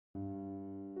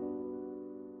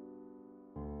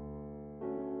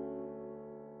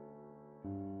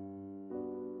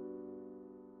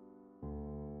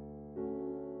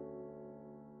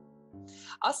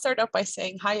I'll start off by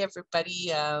saying hi,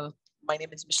 everybody. My name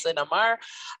is Micheline Ammar.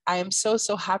 I am so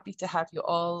happy to have you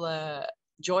all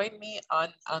join me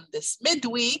on this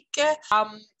midweek.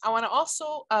 I want to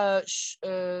also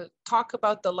talk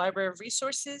about the library of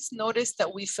resources. Notice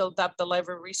that we filled up the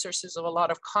library of resources of a lot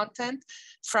of content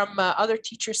from other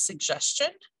teachers' suggestion,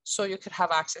 so you could have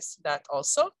access to that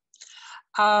also.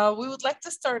 We would like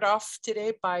to start off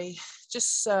today by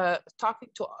just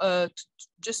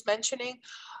just mentioning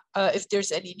if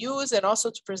there's any news, and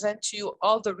also to present to you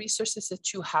all the resources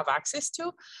that you have access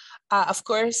to. Of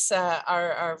course,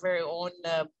 our very own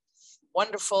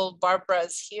wonderful Barbara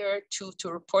is here to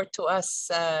report to us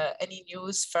any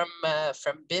news from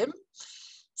BIM.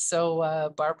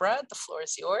 So Barbara, the floor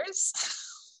is yours.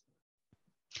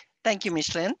 Thank you,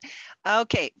 Micheline.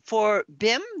 Okay, for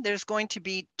BIM, there's going to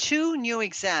be 2 new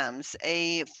exams.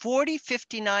 A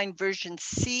 4059 version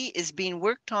C is being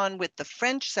worked on with the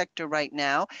French sector right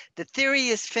now. The theory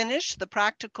is finished. The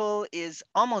practical is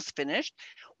almost finished.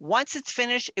 Once it's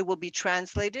finished, it will be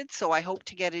translated. So I hope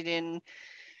to get it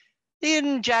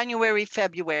in January,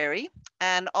 February.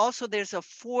 And also there's a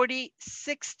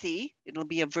 4060, it'll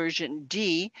be a version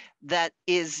D, that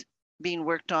is being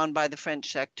worked on by the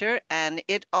French sector, and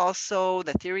it also,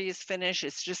 the theory is finished,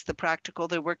 it's just the practical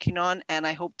they're working on, and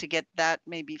I hope to get that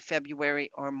maybe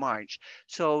February or March.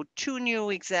 So 2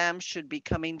 new exams should be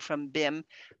coming from BIM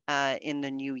in the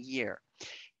new year.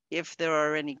 If there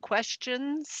are any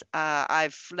questions,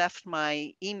 I've left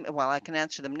my email, well, I can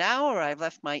answer them now, or I've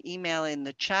left my email in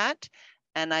the chat.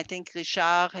 And I think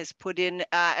Richard has put in,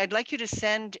 I'd like you to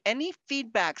send any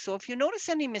feedback. So if you notice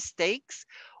any mistakes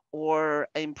or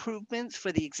improvements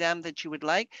for the exam that you would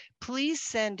like, please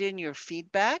send in your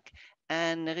feedback.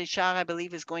 And Richard, I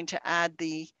believe, is going to add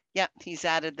he's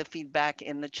added the feedback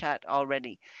in the chat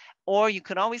already. Or you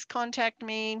can always contact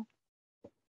me.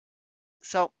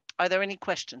 So are there any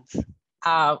questions?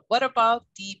 What about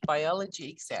the biology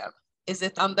exam? Is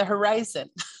it on the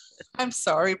horizon? I'm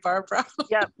sorry, Barbara.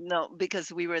 Yeah, no,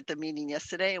 because we were at the meeting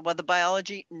yesterday. Well, the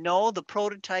biology, no, the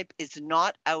prototype is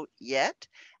not out yet.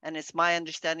 And it's my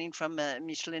understanding from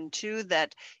Micheline too,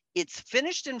 that it's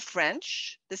finished in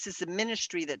French. This is the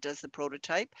ministry that does the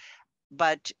prototype,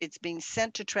 but it's being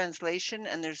sent to translation,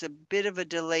 and there's a bit of a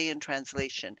delay in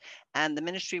translation. And the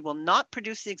ministry will not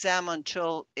produce the exam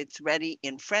until it's ready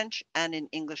in French and in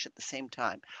English at the same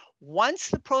time. Once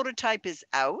the prototype is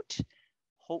out,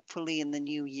 hopefully in the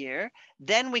new year,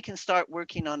 then we can start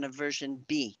working on a version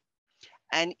B.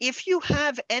 And if you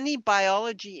have any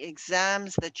biology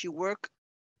exams that you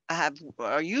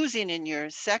are using in your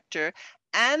sector,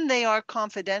 and they are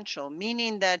confidential,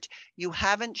 meaning that you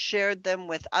haven't shared them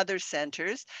with other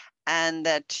centers and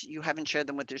that you haven't shared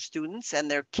them with their students, and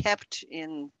they're kept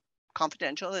in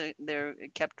confidential, they're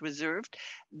kept reserved,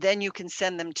 then you can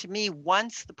send them to me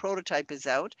once the prototype is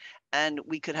out, and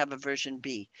we could have a version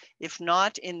B. If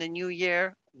not, in the new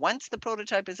year, once the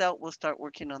prototype is out, we'll start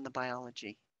working on the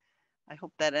biology. I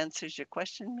hope that answers your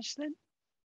question, Micheline.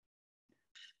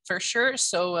 For sure.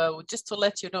 So just to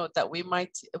let you know that we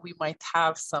might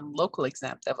have some local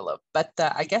exam developed, but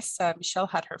I guess Michelle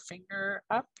had her finger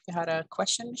up. You had a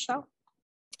question, Michelle?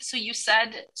 So you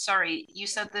said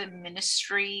the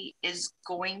ministry is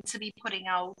going to be putting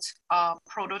out a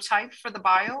prototype for the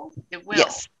bio? It will?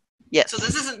 Yes. So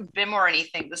this isn't BIM or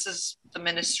anything. This is the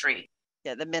ministry.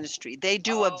 Yeah, the ministry. They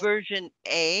do a version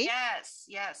A.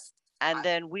 Yes. And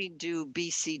then we do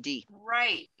BCD.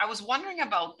 Right. I was wondering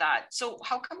about that. So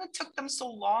how come it took them so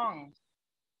long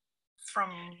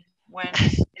from when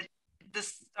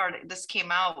this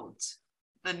came out,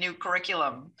 the new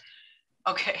curriculum?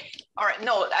 Okay. All right.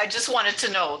 No, I just wanted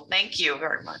to know. Thank you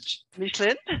very much.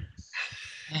 Micheline?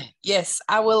 Yes,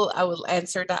 I will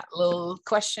answer that little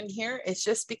question here. It's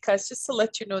just because, just to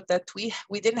let you know that we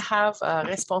didn't have a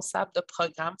responsable de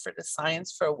programme for the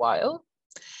science for a while.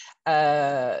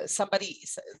 Somebody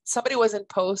was in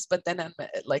post, but then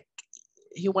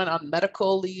he went on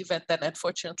medical leave, and then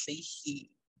unfortunately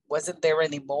he wasn't there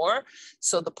anymore.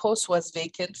 So the post was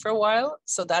vacant for a while.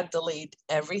 So that delayed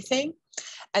everything.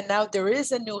 And now there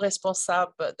is a new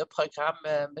responsable de programme,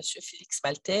 Monsieur Félix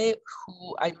Maltais,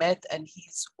 who I met, and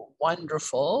he's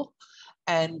wonderful.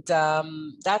 And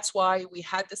that's why I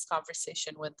had this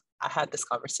conversation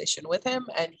with him,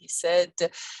 and he said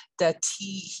that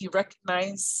he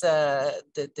recognized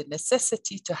the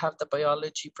necessity to have the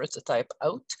biology prototype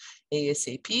out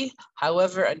ASAP.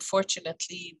 However,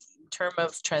 unfortunately, in terms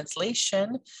of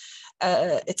translation,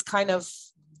 it's kind of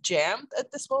jammed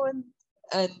at this moment,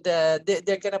 and they're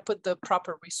going to put the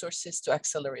proper resources to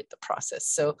accelerate the process.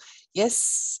 So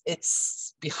yes,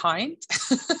 it's behind,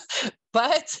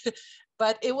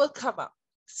 but it will come up.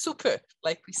 super,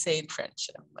 like we say in French.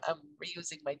 I'm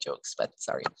reusing my jokes, but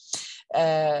sorry.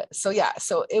 So yeah,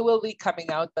 so it will be coming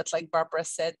out, but like Barbara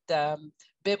said,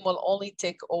 BIM will only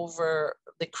take over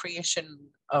the creation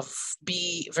of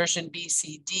version B,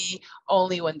 C, D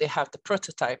only when they have the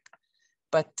prototype.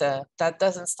 But that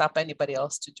doesn't stop anybody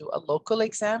else to do a local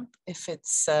exam if it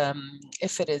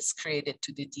is created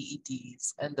to the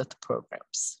DEDs and that the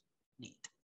programs need.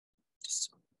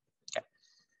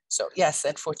 So yes,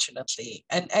 unfortunately,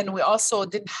 and we also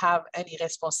didn't have any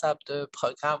responsable de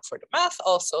programme for the math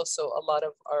also. So a lot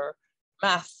of our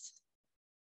math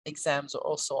exams are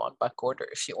also on back order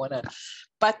if you want to.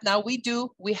 But now we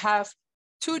do. We have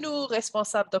 2 new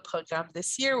responsables de programme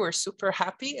this year. We're super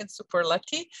happy and super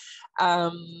lucky,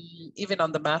 even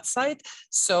on the math side.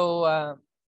 So,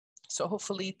 so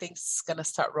hopefully things gonna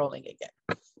start rolling again.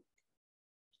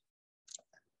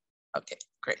 Okay,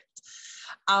 great.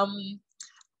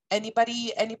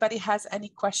 Anybody has any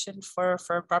question for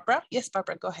Barbara? Yes,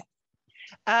 Barbara, go ahead.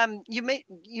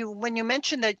 When you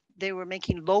mentioned that they were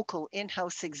making local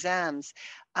in-house exams,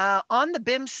 on the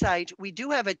BIM site, we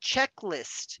do have a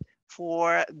checklist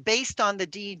for, based on the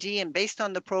DED and based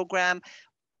on the program,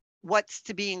 what's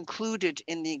to be included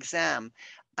in the exam.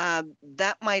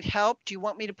 That might help. Do you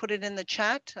want me to put it in the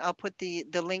chat? I'll put the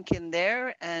link in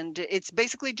there, and it's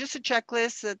basically just a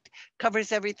checklist that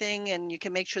covers everything, and you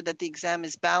can make sure that the exam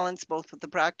is balanced both with the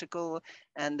practical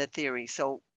and the theory.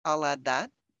 So I'll add that.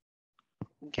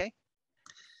 Okay.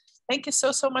 Thank you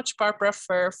so much, Barbara,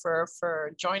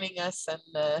 for joining us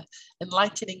and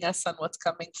enlightening us on what's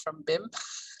coming from BIM.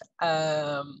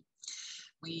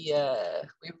 We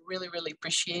really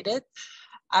appreciate it.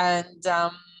 And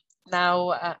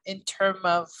now, in terms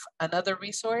of another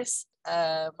resource,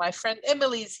 my friend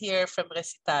Emilie is here from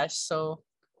RÉCIT. So,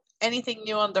 anything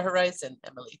new on the horizon,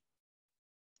 Emilie?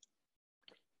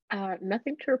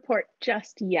 Nothing to report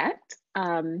just yet,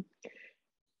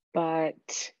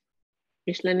 but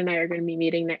Micheline and I are going to be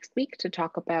meeting next week to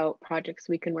talk about projects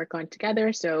we can work on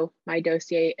together. So my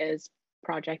dossier is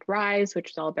Project Rise,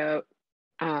 which is all about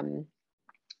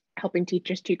helping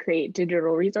teachers to create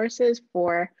digital resources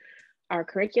for our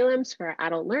curriculums for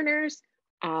adult learners.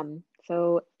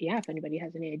 So yeah, if anybody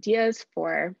has any ideas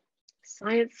for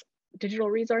science digital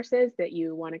resources that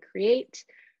you want to create,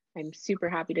 I'm super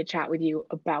happy to chat with you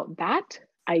about that.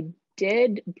 I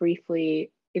did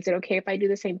briefly, is it okay if I do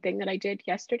the same thing that I did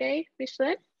yesterday,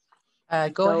 Micheline?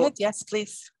 Go ahead, yes,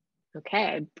 please. Okay,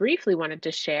 I briefly wanted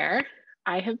to share,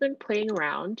 I have been playing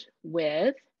around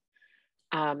with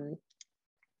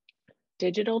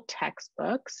digital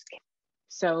textbooks.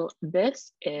 So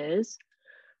this is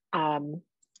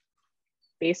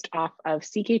based off of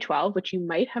CK12, which you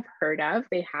might have heard of.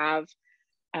 They have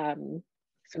some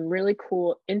really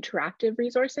cool interactive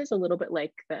resources, a little bit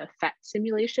like the PHET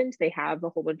simulations. They have a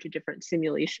whole bunch of different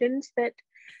simulations that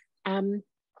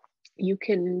you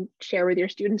can share with your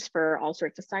students for all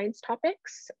sorts of science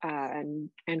topics and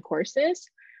courses.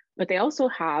 But they also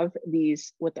have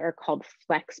these, what are called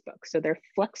flex books. So they're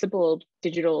flexible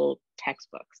digital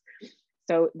textbooks.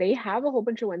 So they have a whole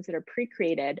bunch of ones that are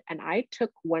pre-created, and I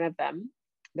took one of them,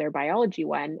 their biology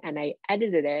one, and I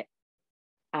edited it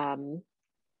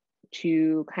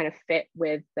to kind of fit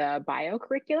with the bio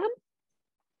curriculum.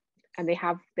 And they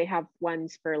have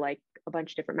ones for like a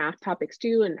bunch of different math topics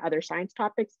too, and other science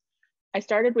topics. I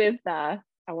started with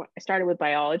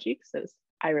biology because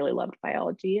I really loved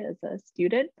biology as a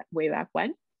student way back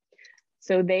when.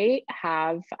 So they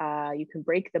have, you can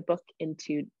break the book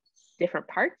into different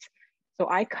parts. So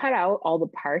I cut out all the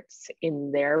parts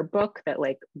in their book that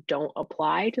like don't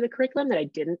apply to the curriculum, that I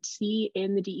didn't see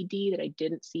in the DED, that I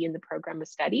didn't see in the program of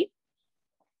study.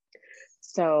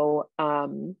 So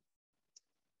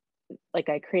like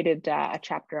I created a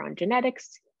chapter on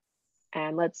genetics,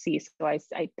 and let's see, so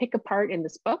I pick a part in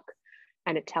this book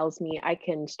and it tells me I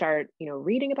can start,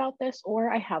 reading about this, or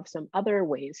I have some other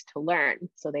ways to learn.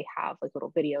 So they have like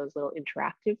little videos, little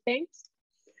interactive things.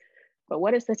 But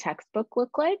what does the textbook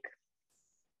look like?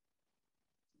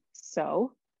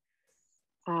 So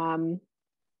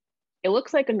it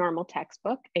looks like a normal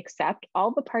textbook, except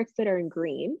all the parts that are in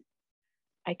green,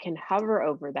 I can hover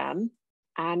over them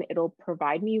and it'll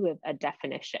provide me with a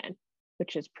definition,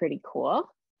 which is pretty cool.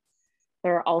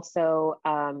 There are also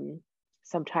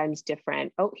sometimes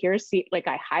different, like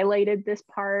I highlighted this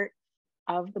part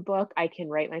of the book. I can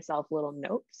write myself little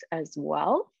notes as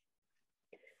well.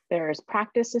 There's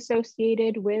practice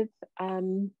associated with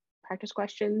practice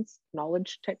questions,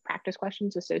 knowledge type practice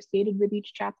questions associated with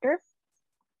each chapter.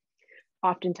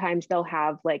 Oftentimes they'll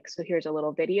have so here's a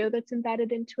little video that's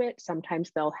embedded into it.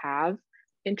 Sometimes they'll have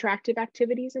interactive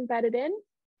activities embedded in.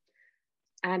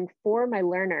 And for my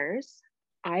learners,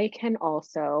 I can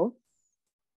also,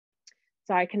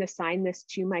 so I can assign this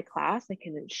to my class. I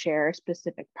can share a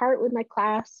specific part with my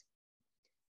class.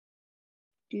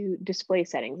 Do display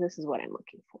settings. This is what I'm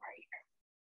looking for here.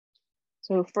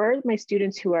 So for my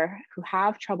students who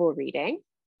have trouble reading,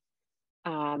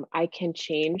 I can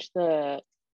change the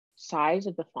size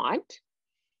of the font.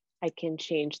 I can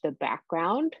change the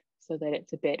background so that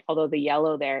it's a bit, although the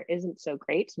yellow there isn't so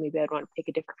great, so maybe I'd want to pick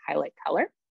a different highlight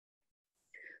color.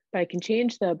 But I can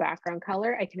change the background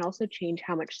color. I can also change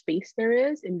how much space there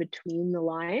is in between the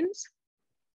lines.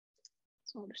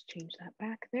 So I'll just change that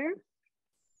back there.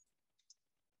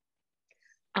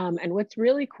 And what's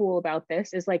really cool about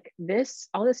this is like this,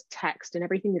 all this text and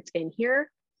everything that's in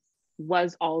here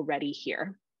was already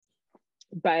here.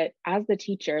 But as the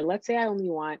teacher, let's say I only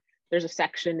want, there's a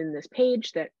section in this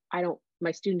page that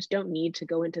my students don't need to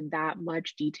go into that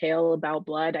much detail about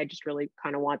blood. I just really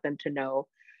kind of want them to know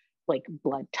like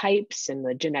blood types and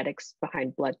the genetics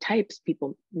behind blood types,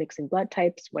 people mixing blood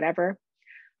types, whatever.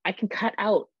 I can cut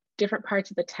out different parts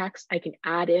of the text. I can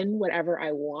add in whatever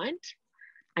I want.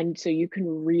 And so you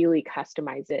can really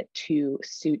customize it to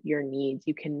suit your needs.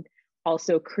 You can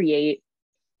also create,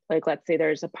 like, let's say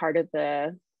there's a part of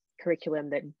the curriculum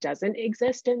that doesn't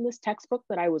exist in this textbook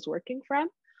that I was working from.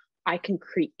 I can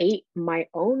create my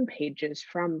own pages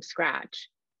from scratch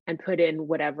and put in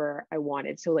whatever I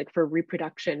wanted. So like for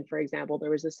reproduction, for example,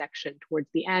 there was a section towards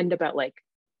the end about like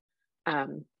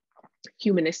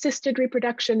human assisted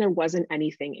reproduction. There wasn't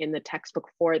anything in the textbook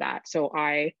for that. So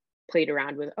I played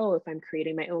around with, oh, if I'm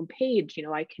creating my own page, you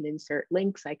know, I can insert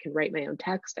links, I can write my own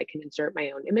text, I can insert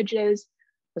my own images,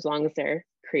 as long as they're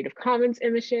Creative Commons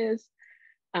images.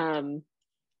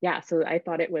 Yeah, so I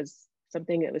thought it was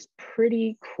something that was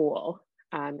pretty cool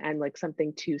and like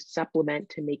something to supplement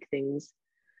to make things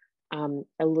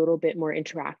a little bit more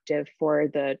interactive for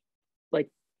the, like,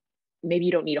 maybe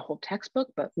you don't need a whole textbook,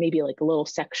 but maybe like a little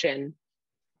section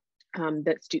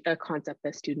that's a concept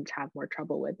that students have more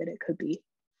trouble with, that it could be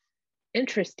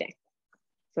interesting.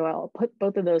 So I'll put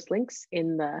both of those links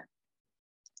in the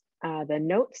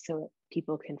notes so that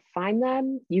people can find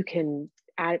them. You can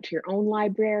add it to your own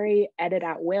library, edit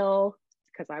at will,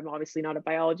 because I'm obviously not a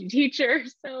biology teacher,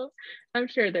 so I'm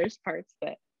sure there's parts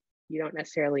that you don't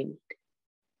necessarily need.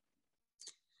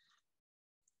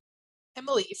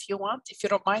 Emily, if you want, if you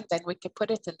don't mind, then we can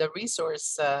put it in the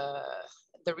resource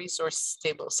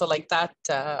table. So like that,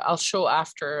 I'll show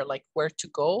after like where to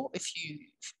go. If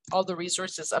all the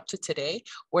resources up to today,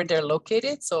 where they're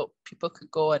located, so people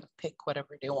could go and pick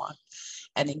whatever they want.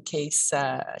 And in case,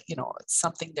 you know, it's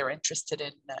something they're interested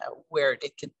in, where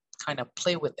they could kind of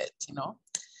play with it, you know,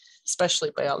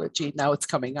 especially biology. Now it's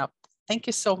coming up. Thank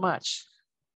you so much.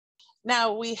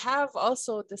 Now we have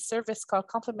also the service called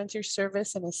Complementary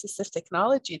Service and Assistive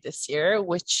Technology this year,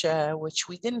 which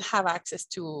we didn't have access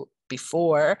to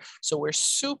before. So we're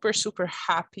super, super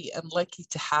happy and lucky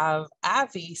to have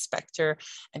Avi Spector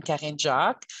and Karine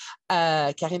Jacques.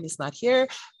 Karine is not here,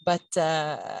 but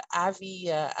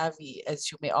Avi, as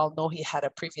you may all know, he had a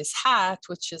previous hat,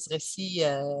 which is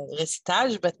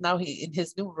RÉCIT, but now in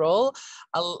his new role,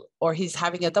 or he's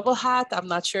having a double hat, I'm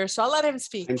not sure. So I'll let him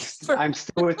speak. I'm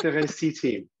still with the RÉCIT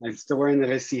team. I'm still wearing the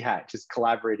RÉCIT hat, just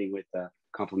collaborating with the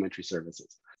complementary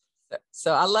services.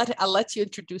 So I'll let you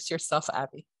introduce yourself,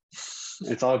 Avi.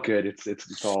 It's all good.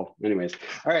 It's all, anyways.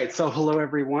 All right. So hello,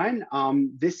 everyone.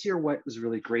 This year, what was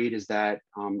really great is that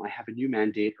I have a new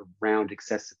mandate around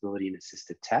accessibility and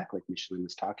assistive tech, like Micheline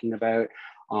was talking about.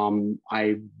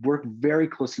 I work very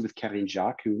closely with Karine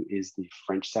Jacques, who is the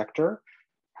French sector,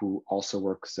 who also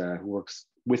works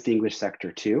with the English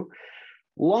sector too.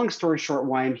 Long story short,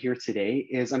 why I'm here today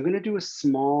is I'm going to do a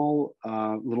small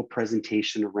little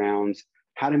presentation around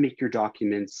how to make your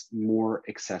documents more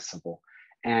accessible.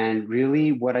 And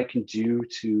really what I can do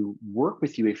to work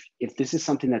with you, if this is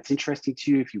something that's interesting to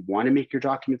you, if you want to make your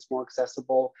documents more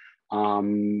accessible,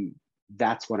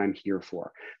 that's what I'm here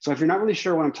for. So if you're not really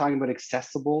sure what I'm talking about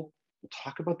accessible, we'll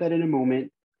talk about that in a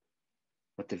moment,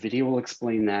 but the video will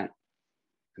explain that,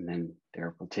 and then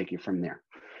we'll take it from there.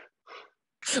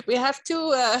 We have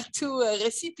two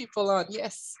RÉCIT people on,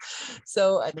 yes.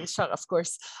 So, and Richard, of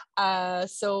course. And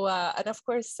of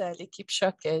course,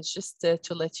 L'Equipe-Choc, just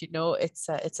to let you know, it's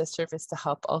a service to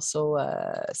help also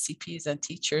CPs and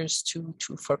teachers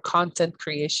for content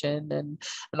creation and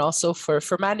also for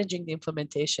managing the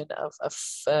implementation of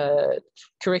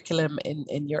curriculum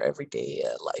in your everyday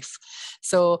life.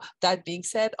 So that being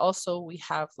said, also we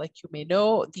have, like you may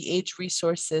know, the Age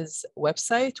Resources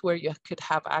website where you could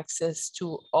have access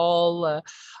to all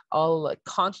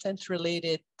content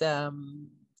related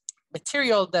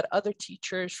material that other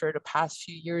teachers for the past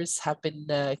few years have been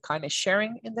kind of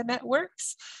sharing in the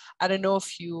networks. I don't know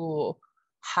if you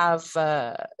have,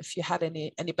 if you had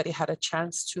anybody had a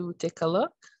chance to take a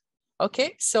look.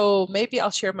 Okay, so maybe I'll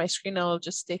share my screen and I'll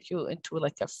just take you into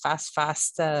like a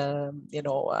fast,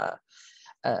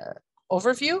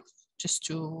 overview just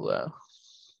to,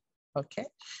 okay.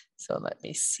 So let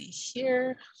me see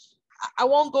here. I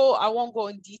won't go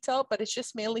in detail, but it's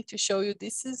just mainly to show you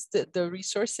this is the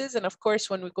resources. And of course,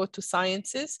 when we go to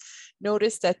sciences,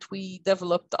 notice that we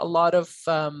developed a lot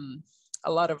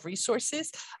of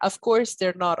resources. Of course,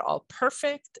 they're not all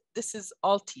perfect. This is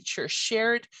all teachers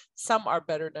shared. Some are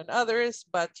better than others,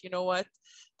 but you know what?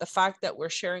 The fact that we're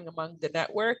sharing among the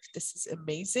network, this is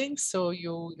amazing. So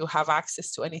you have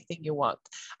access to anything you want.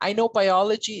 I know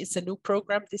biology is a new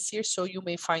program this year, so you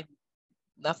may find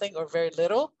nothing or very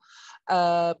little,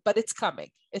 but it's coming.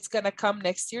 It's going to come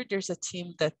next year. There's a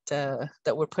team that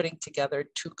we're putting together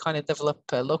to kind of develop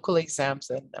local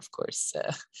exams and, of course,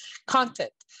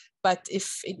 content. But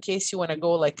if in case you want to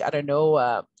go like, I don't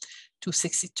know,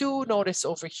 262, notice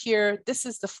over here, this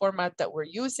is the format that we're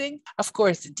using. Of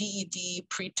course, DED,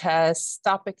 pre-test,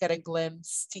 topic at a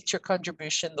glimpse, teacher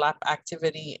contribution, lab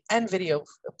activity, and video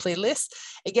playlist.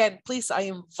 Again, please, I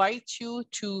invite you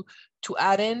to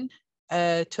add in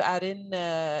in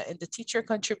the teacher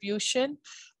contribution.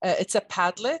 It's a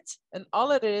Padlet, and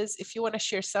all it is, if you want to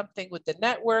share something with the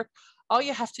network, all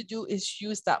you have to do is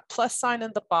use that plus sign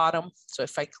in the bottom. So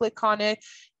if I click on it,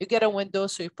 you get a window.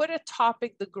 So you put a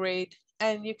topic, the grade,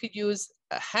 and you could use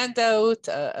a handout,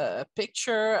 a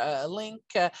picture, a link,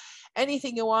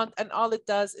 anything you want. And all it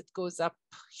does, it goes up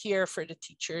here for the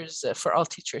teachers, for all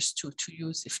teachers to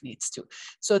use if needs to.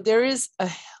 So there is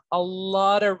a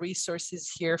lot of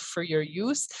resources here for your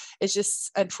use. It's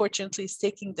just, unfortunately, it's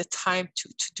taking the time to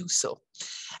do so.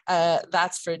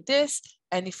 That's for this.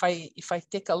 And if I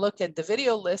take a look at the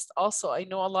video list, also, I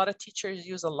know a lot of teachers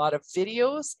use a lot of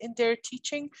videos in their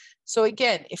teaching. So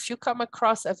again, if you come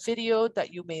across a video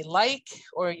that you may like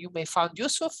or you may find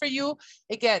useful for you,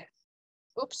 again,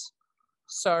 oops,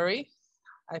 sorry,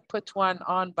 I put one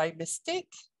on by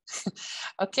mistake.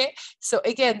 Okay, so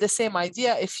again, the same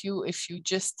idea. If you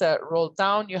just roll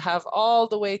down, you have all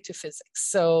the way to physics.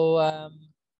 So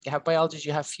you have biology,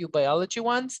 you have few biology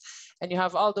ones, and you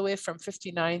have all the way from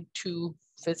 59 to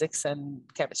physics and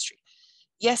chemistry.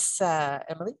 Yes,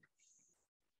 Emily?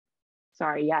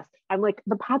 Sorry, yes. I'm like,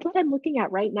 the Padlet I'm looking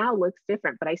at right now looks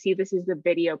different, but I see this is the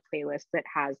video playlist that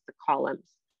has the columns.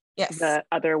 Yes. The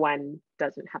other one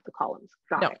doesn't have the columns.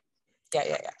 Got it.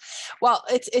 Yeah. Well,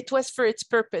 it was for its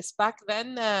purpose. Back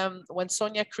then, when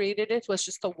Sonia created it, it was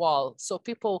just a wall. So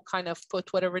people kind of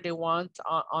put whatever they want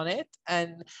on it.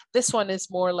 And this one is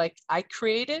more like I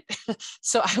created.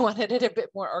 So I wanted it a bit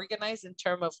more organized in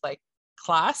terms of like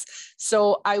class.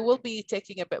 So I will be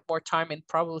taking a bit more time and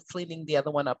probably cleaning the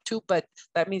other one up too. But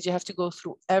that means you have to go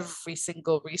through every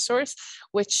single resource,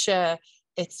 which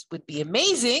it would be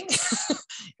amazing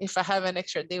if I have an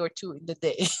extra day or two in the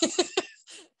day.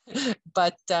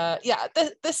 But yeah,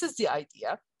 this is the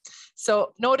idea.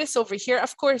 So notice over here,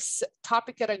 of course,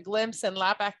 topic at a glimpse and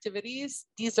lab activities.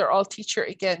 These are all teacher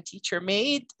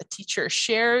made, teacher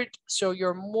shared. So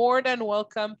you're more than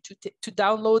welcome to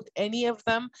download any of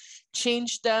them,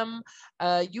 change them,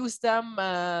 use them.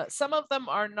 Some of them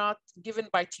are not given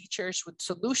by teachers with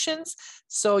solutions.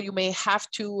 So you may have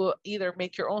to either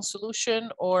make your own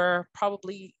solution or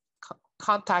probably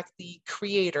contact the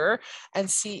creator and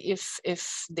see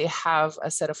if they have a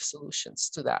set of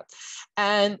solutions to that.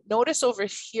 And notice over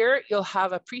here, you'll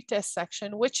have a pretest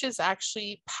section, which is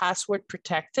actually password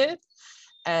protected.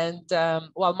 And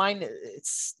well, mine,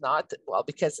 it's not, well,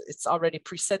 because it's already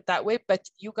preset that way, but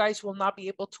you guys will not be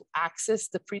able to access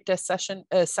the pretest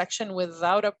section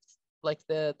without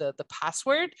the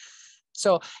password.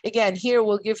 So again, here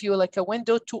we'll give you like a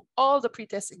window to all the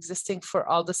pretests existing for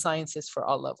all the sciences for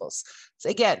all levels. So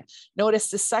again, notice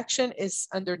this section is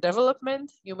under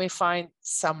development. You may find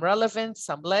some relevant,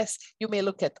 some less. You may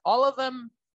look at all of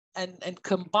them and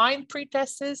combine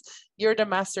pretests. You're the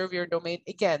master of your domain.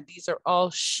 Again, these are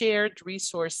all shared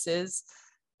resources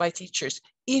by teachers.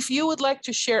 If you would like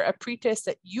to share a pretest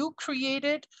that you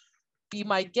created, be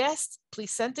my guest,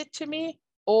 please send it to me.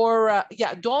 Or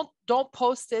yeah, don't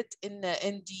post it in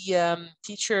the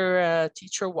teacher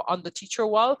on the teacher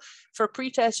wall. For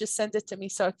pretest, just send it to me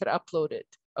so I could upload it.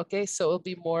 Okay, so it'll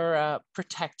be more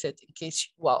protected in case,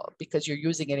 well, because you're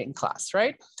using it in class,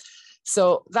 right?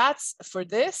 So that's for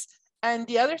this. And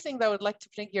the other thing that I would like to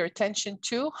bring your attention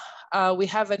to, we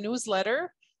have a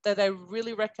newsletter that I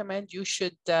really recommend you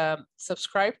should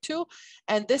subscribe to.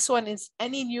 And this one is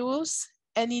any news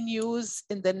any news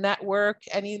in the network,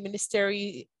 any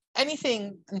ministry,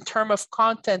 anything in terms of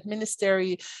content,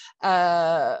 ministry,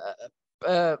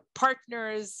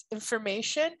 partners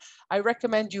information, I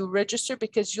recommend you register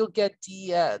because you'll get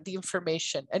the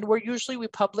information. And we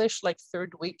publish like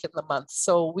third week in the month.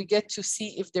 So we get to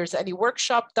see if there's any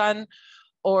workshop done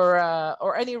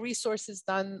or any resources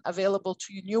done available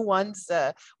to you, new ones,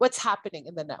 what's happening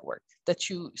in the network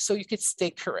so you could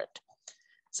stay current.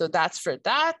 So that's for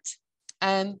that.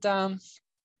 And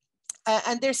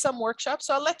there's some workshops.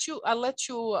 So I'll let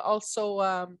you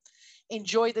also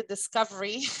enjoy the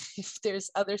discovery if there's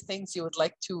other things you would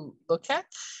like to look at.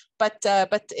 But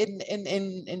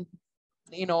in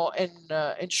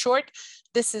short,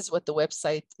 this is what the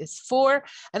website is for.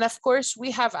 And of course,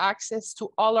 we have access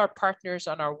to all our partners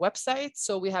on our website.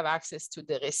 So we have access to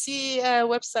the RÉCIT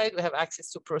website, we have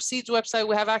access to Proceed's website,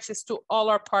 we have access to all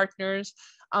our partners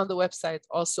on the website,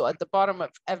 also at the bottom of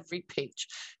every page.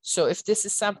 So if this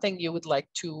is something you would like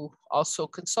to also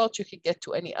consult, you can get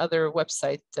to any other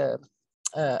website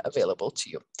available to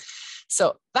you.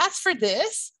 So that's for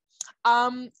this.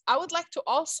 I would like to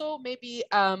also maybe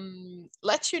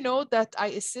let you know that I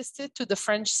assisted to the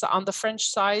on the French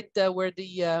side where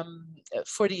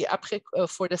for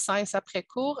the Science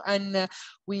Après-cours, and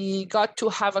we got to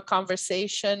have a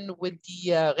conversation with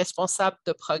the responsable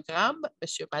de programme,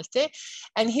 Monsieur Maltais,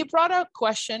 and he brought a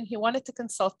question. He wanted to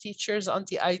consult teachers on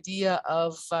the idea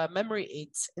of memory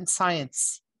aids in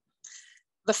science.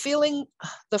 The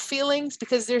feelings,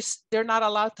 because they're not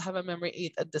allowed to have a memory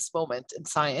aid at this moment in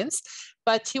science,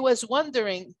 but he was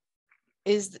wondering,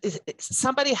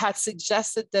 somebody had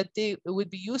suggested that it would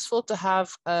be useful to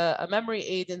have a memory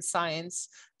aid in science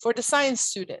for the science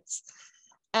students.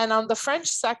 And on the French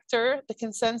sector, the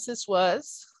consensus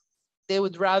was they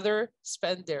would rather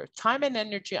spend their time and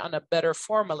energy on a better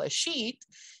formula sheet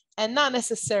and not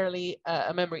necessarily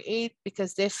a memory aid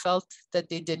because they felt that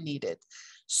they didn't need it.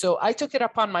 So I took it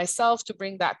upon myself to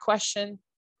bring that question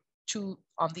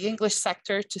on the English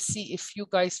sector to see if you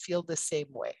guys feel the same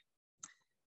way.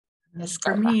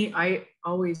 For me, I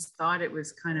always thought it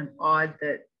was kind of odd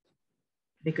that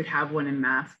they could have one in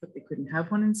math, but they couldn't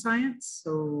have one in science.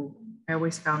 So I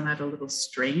always found that a little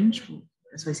strange.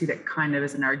 So I see that kind of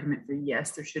as an argument for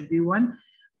yes, there should be one.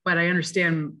 But I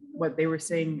understand what they were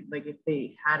saying, like if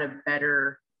they had a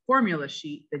better formula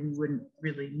sheet, then you wouldn't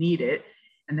really need it.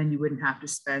 And then you wouldn't have to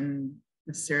spend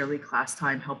necessarily class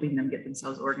time helping them get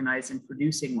themselves organized and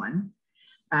producing one.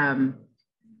 And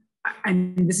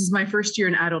this is my first year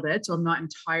in adult ed, so I'm not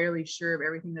entirely sure of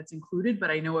everything that's included, but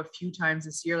I know a few times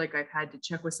this year, like I've had to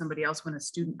check with somebody else when a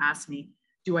student asks me,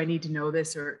 do I need to know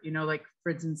this? Or, like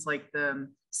for instance, like the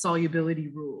solubility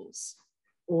rules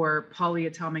or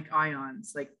polyatomic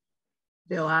ions, like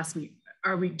they'll ask me,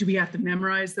 do we have to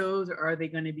memorize those or are they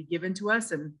going to be given to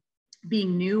us? And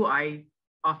being new, I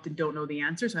often don't know the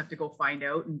answer, so I have to go find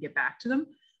out and get back to them.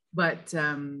 But,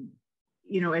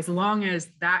 as long as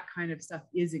that kind of stuff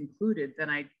is included,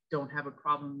 then I don't have a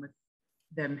problem with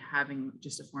them having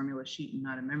just a formula sheet and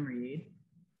not a memory aid.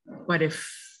 But if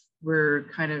we're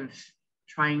kind of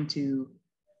trying to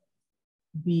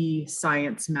be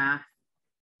science, math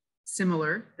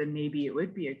similar, then maybe it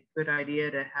would be a good idea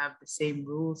to have the same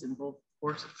rules in both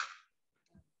courses.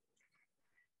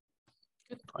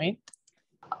 Good point.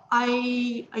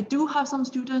 I do have some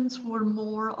students who are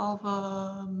more of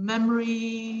a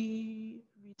memory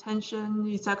retention,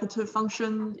 executive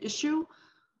function issue,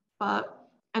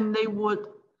 and they would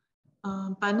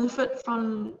benefit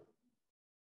from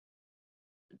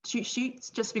cheat sheets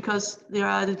just because they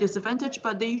are at a disadvantage,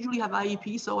 but they usually have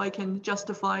IEP, so I can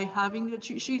justify having the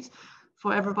cheat sheets.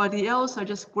 For everybody else, I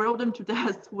just grill them to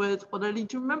death with what I need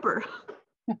to remember.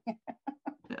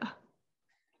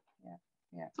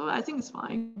 Yeah. So I think it's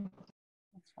fine.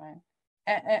 That's fine.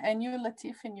 And you,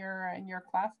 Latif, in your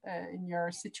class, in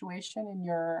your situation,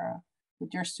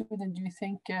 with your student, do you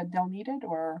think they'll need it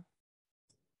or?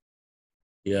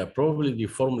 Yeah, probably the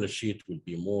formula sheet would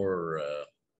be more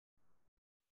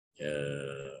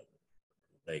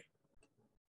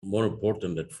more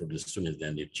important for the students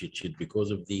than the cheat sheet,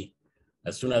 because of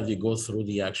as soon as they go through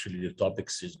the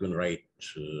topics, it's going to write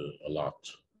a lot.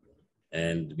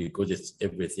 And because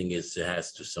everything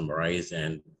has to summarize,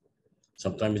 and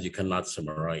sometimes you cannot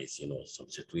summarize, some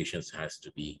situations has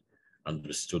to be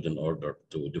understood in order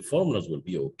to, the formulas will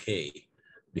be okay,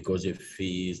 because if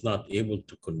he is not able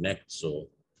to connect, so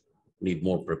need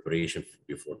more preparation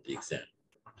before the exam.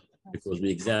 Because the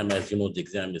exam, as you know, the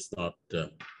exam is not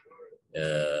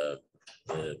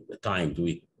timed.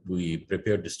 We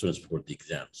prepare the students for the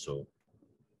exam. So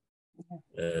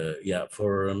yeah,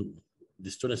 for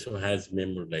the students who has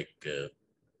memory, like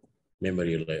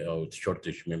memory, like,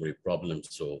 shortage memory problems.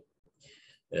 So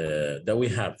that we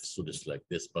have students like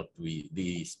this, but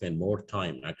they spend more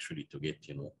time actually to get,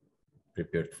 you know,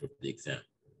 prepared for the exam.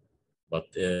 But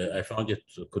I found it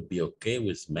could be okay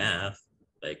with math,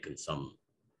 like in some,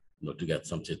 you know, to get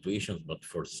some situations. But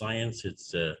for science,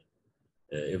 it's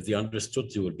if they understood,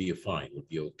 they would be fine, would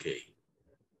be okay.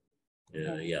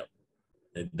 Yeah,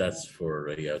 and that's for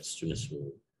students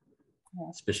who,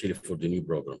 especially for the new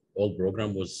program. Old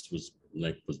program was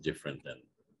different then.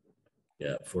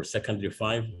 Yeah, for secondary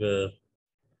 5,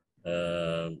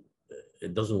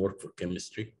 it doesn't work for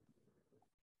chemistry.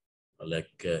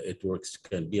 Like it works,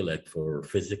 can be like for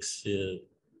physics,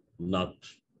 not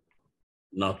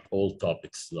all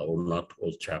topics or not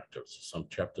all chapters. Some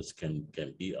chapters can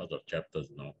be, other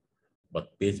chapters no.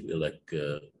 But basically, like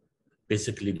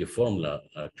basically the formula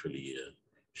actually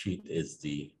sheet is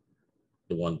the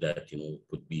one that, you know,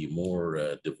 could be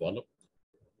more developed.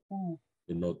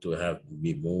 You know, to have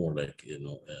be more like, you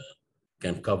know,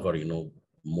 can cover, you know,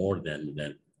 more than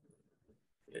that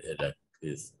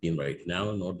is in right now,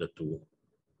 in order to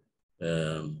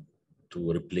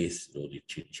replace, you know, the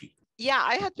cheat sheet. Yeah,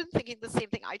 I had been thinking the same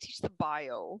thing. I teach the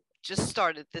bio, just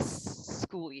started this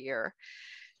school year.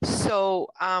 So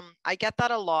I get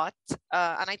that a lot.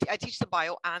 And I teach the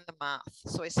bio and the math.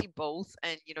 So I see both,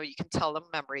 and, you know, you can tell them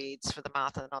memory aids for the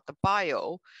math and not the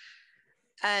bio.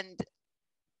 And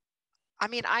I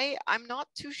mean, I'm not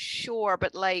too sure,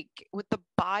 but like with the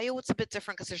bio, it's a bit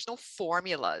different because there's no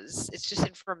formulas. It's just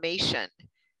information.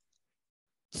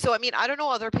 So, I mean, I don't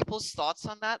know other people's thoughts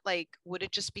on that. Like, would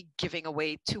it just be giving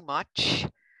away too much?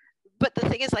 But the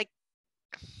thing is, like,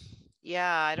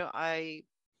 yeah, I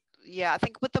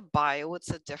think with the bio,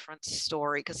 it's a different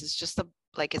story because it's just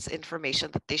it's information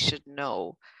that they should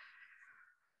know.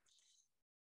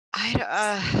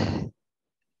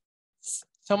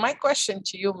 So my question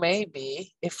to you may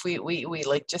be, if we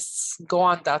like just go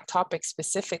on that topic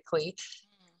specifically,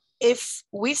 if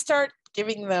we start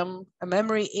giving them a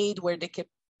memory aid where they could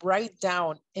write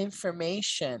down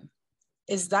information,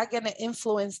 is that going to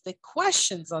influence the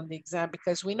questions on the exam?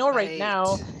 Because we know right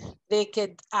now they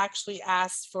could actually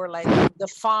ask for like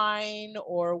define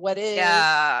or what is.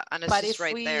 Yeah, and it's but just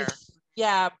right there.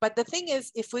 Yeah, but the thing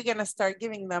is, if we're going to start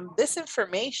giving them this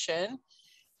information,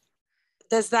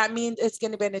 does that mean it's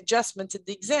going to be an adjustment to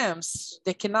the exams?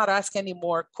 They cannot ask any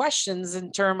more questions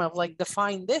in terms of like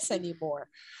define this anymore.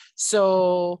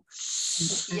 So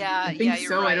yeah, I think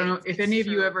so. Right. I don't know if any of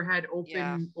you ever had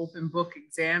open book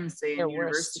exams, say in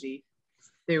university.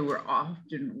 They were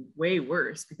often way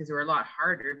worse because they were a lot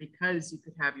harder because you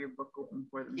could have your book open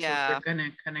for them. Yeah. So if they're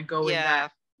gonna kind of go in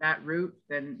that route,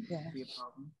 then it could be a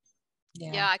problem.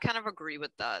 Yeah, I kind of agree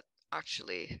with that,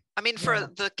 actually. I mean, for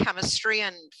the chemistry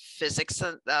and physics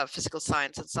and physical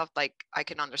science and stuff, like I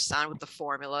can understand with the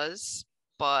formulas,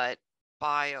 but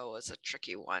bio is a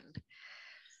tricky one.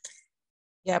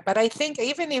 Yeah, but I think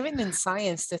even in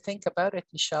science, to think about it,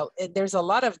 Michelle, there's a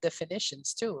lot of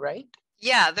definitions too, right?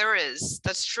 Yeah, there is.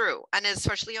 That's true, and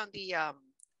especially on the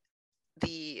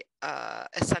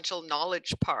essential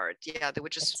knowledge part. Yeah, they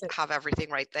would just have everything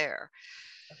right there.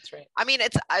 That's right. I mean,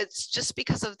 it's just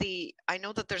because of I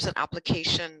know that there's an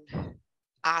application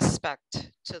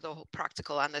aspect to the whole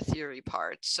practical and the theory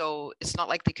part. So it's not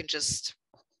like they can just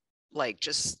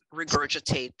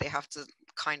regurgitate. They have to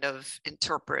kind of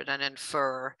interpret and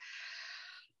infer.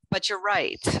 But you're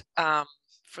right.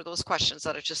 For those questions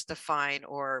that are just define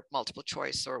or multiple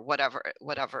choice or whatever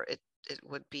it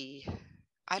would be.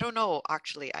 I don't know,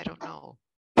 actually. I don't know.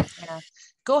 Yeah.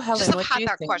 Go, Helen. Just what had do you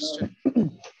that think? question.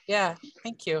 Yeah,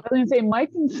 thank you. I was going to say my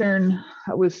concern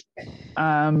was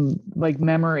like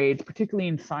memory aids, particularly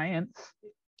in science,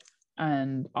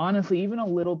 and honestly, even a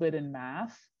little bit in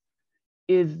math,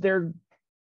 is they're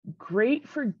great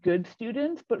for good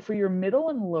students, but for your middle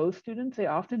and low students, they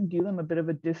often do them a bit of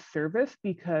a disservice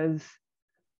because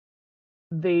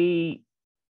they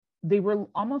were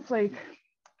almost like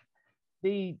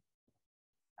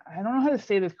I don't know how to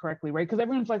say this correctly, right? Because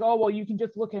everyone's like, oh, well, you can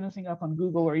just look anything up on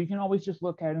Google, or you can always just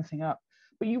look anything up,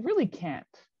 but you really can't.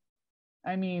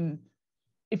 I mean,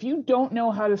 if you don't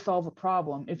know how to solve a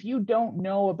problem, if you don't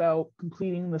know about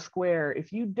completing the square,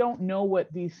 if you don't know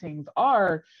what these things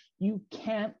are, you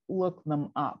can't look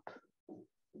them up,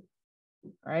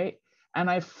 right? And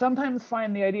I sometimes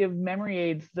find the idea of memory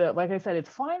aids that, like I said, it's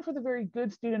fine for the very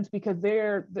good students because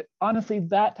honestly,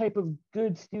 that type of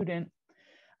good student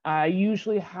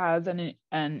usually has an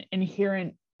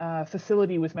inherent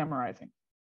facility with memorizing,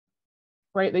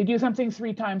 right? They do something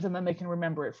 3 times and then they can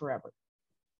remember it forever.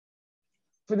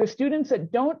 For the students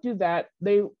that don't do that,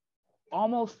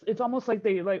 it's almost like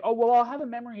they like, oh, well, I'll have a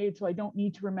memory aid so I don't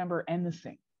need to remember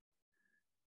anything.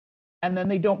 And then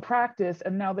they don't practice,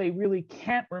 and now they really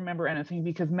can't remember anything,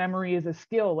 because memory is a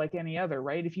skill like any other,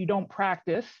 right? If you don't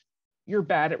practice, you're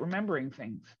bad at remembering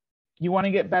things. You want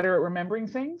to get better at remembering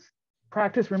things?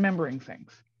 Practice remembering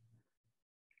things.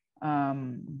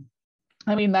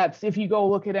 I mean, that's, if you go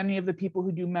look at any of the people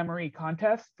who do memory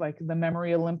contests, like the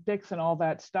Memory Olympics and all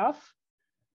that stuff,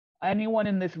 anyone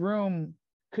in this room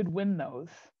could win those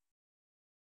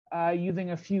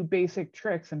using a few basic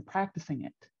tricks and practicing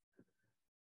it.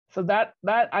 So that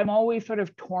I'm always sort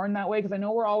of torn that way, because I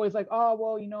know we're always like, oh,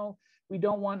 well, you know, we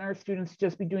don't want our students to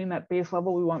just be doing that base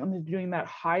level. We want them to be doing that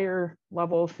higher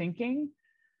level thinking.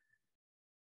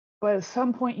 But at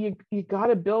some point, you got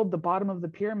to build the bottom of the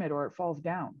pyramid or it falls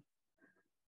down.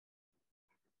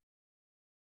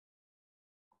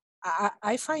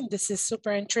 I find this is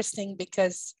super interesting,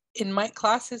 because in my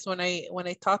classes, when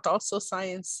I taught also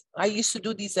science, I used to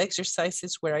do these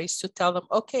exercises where I used to tell them,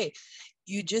 okay,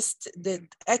 you just did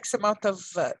X amount of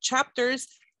chapters.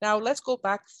 Now let's go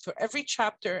back for every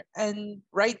chapter and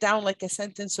write down like a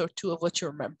sentence or two of what you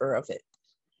remember of it.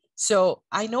 So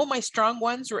I know my strong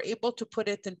ones were able to put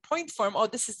it in point form. Oh,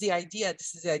 this is the idea.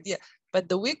 This is the idea. But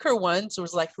the weaker ones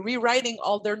was like rewriting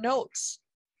all their notes,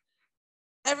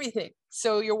 everything.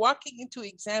 So you're walking into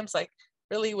exams like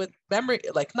really with memory,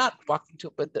 like not walking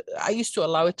to, but I used to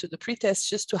allow it to the pretest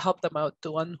just to help them out,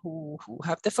 the one who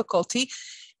have difficulty.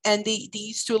 And they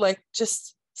used to like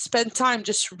just spend time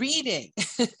just reading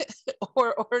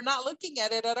or not looking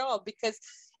at it at all, because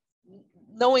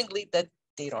knowingly that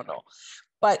they don't know.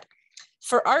 But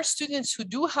for our students who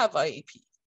do have IEP,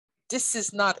 this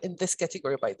is not in this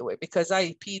category, by the way, because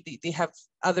IEP, they have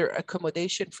other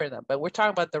accommodation for them. But we're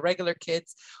talking about the regular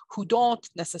kids who don't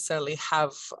necessarily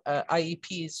have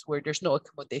IEPs where there's no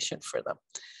accommodation for them.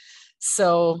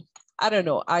 So I don't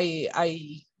know.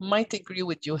 I might agree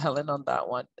with you, Helen, on that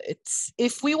one. It's,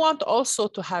 if we want also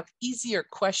to have easier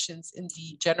questions in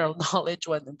the general knowledge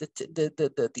one and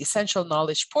the essential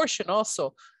knowledge portion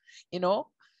also, you know,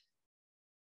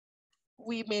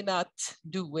 we may not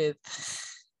do with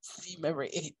the memory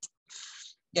aid.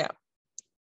 Yeah.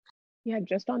 Yeah,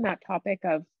 just on that topic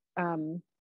of,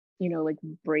 you know, like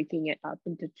breaking it up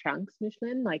into chunks,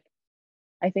 Micheline, like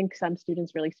I think some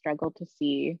students really struggle to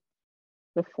see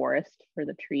the forest for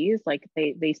the trees. Like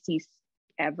they see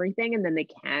everything and then they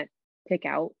can't pick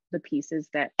out the pieces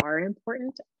that are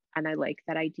important. And I like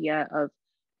that idea of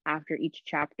after each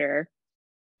chapter,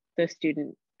 the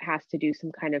student has to do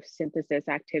some kind of synthesis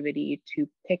activity to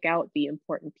pick out the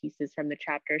important pieces from the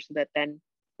chapter, so that then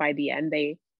by the end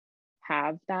they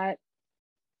have that,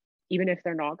 even if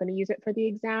they're not going to use it for the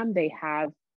exam, they have,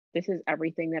 this is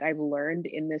everything that I've learned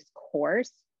in this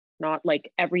course, not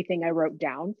like everything I wrote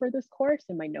down for this course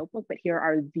in my notebook, but here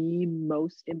are the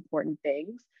most important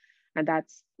things. And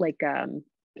that's like,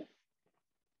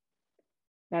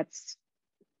 that's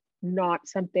not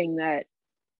something that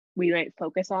we might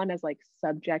focus on as like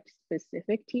subject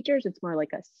specific teachers. It's more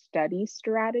like a study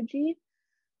strategy.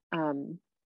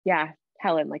 Yeah,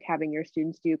 Helen, like having your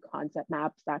students do concept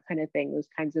maps, that kind of thing, those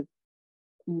kinds of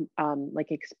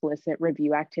like explicit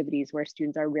review activities where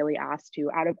students are really asked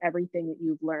to, out of everything that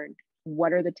you've learned,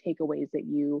 what are the takeaways that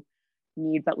you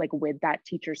need, but like with that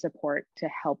teacher support to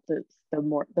help the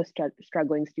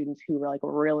struggling students who like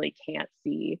really can't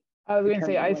see. I was gonna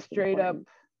say, I straight up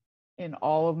in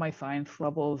all of my science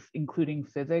levels, including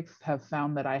physics, have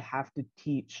found that I have to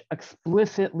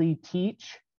explicitly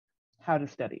teach how to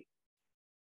study.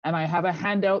 And I have a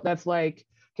handout that's like,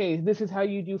 okay, this is how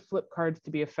you do flip cards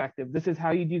to be effective. This is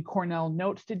how you do Cornell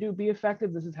notes to be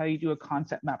effective. This is how you do a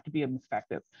concept map to be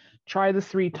effective. Try the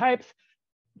 3 types,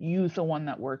 use the one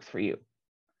that works for you.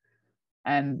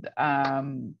 And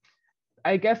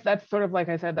I guess that's sort of, like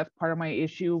I said, that's part of my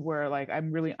issue where like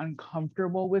I'm really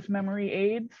uncomfortable with memory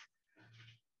aids.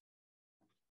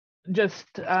 Just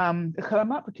because I'm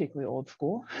not particularly old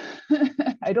school.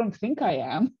 I don't think I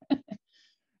am,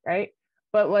 right?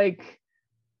 But like,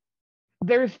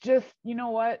 there's just, you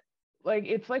know what, like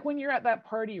it's like when you're at that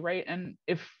party, right? And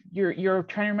if you're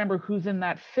trying to remember who's in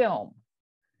that film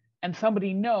and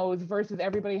somebody knows versus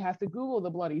everybody has to Google the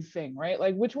bloody thing, right?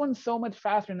 Like which one's so much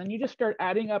faster? And then you just start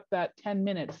adding up that 10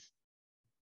 minutes,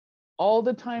 all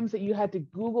the times that you had to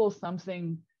Google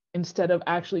something instead of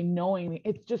actually knowing.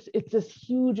 It's this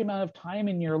huge amount of time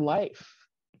in your life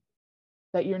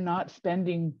that you're not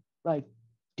spending like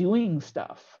doing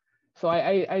stuff. So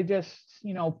I just,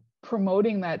 you know,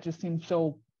 promoting that just seems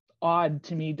so odd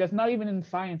to me. Just not even in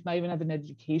science, not even as an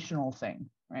educational thing,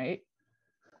 right?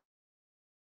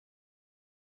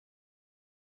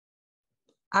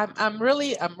 I'm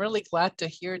really glad to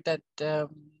hear that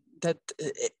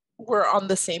we're on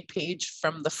the same page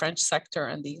from the French sector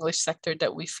and the English sector,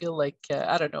 that we feel like,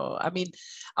 I don't know, I mean,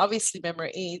 obviously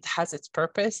memory aid has its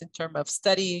purpose in terms of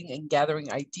studying and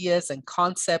gathering ideas and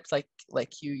concepts, like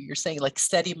you're saying, like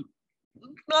study,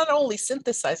 not only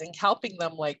synthesizing, helping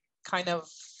them like kind of,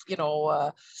 you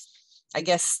know, I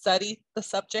guess study the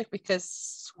subject,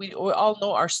 because we all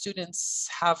know our students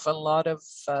have a lot of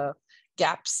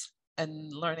gaps,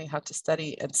 and learning how to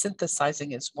study and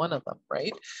synthesizing is one of them,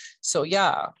 right? So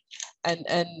yeah,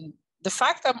 and the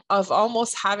fact of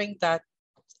almost having that,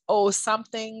 oh,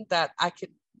 something that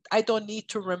I don't need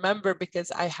to remember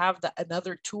because I have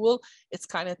another tool, it's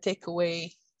kind of takes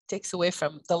away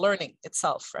from the learning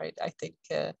itself, right? I think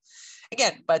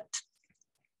again, but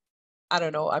I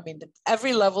don't know, I mean,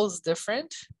 every level is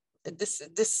different.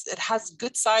 It has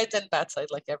good sides and bad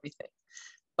sides, like everything.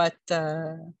 But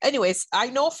anyways, I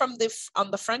know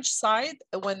on the French side,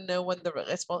 when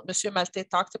Monsieur Malte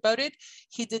talked about it,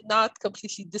 he did not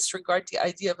completely disregard the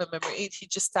idea of a memory aid. He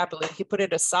just tabulated, he put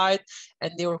it aside,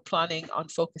 and they were planning on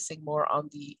focusing more on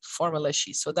the formula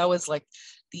sheet. So that was like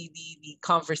the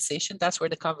conversation. That's where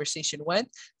the conversation went.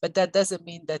 But that doesn't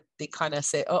mean that they kind of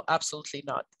say, oh, absolutely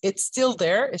not. It's still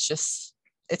there. It's just,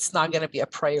 it's not going to be a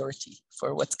priority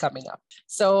for what's coming up.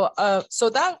 So so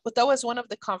that was one of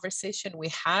the conversation we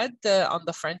had on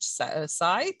the French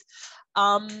side.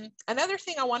 Another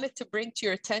thing I wanted to bring to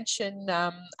your attention,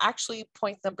 actually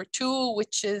point number 2,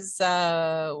 which is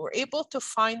we're able to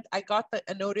find, I got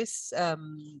a notice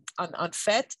on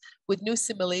PHET with new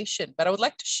simulation, but I would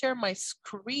like to share my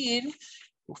screen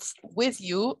with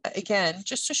you again,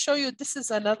 just to show you this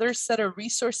is another set of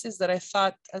resources that I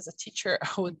thought as a teacher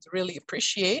I would really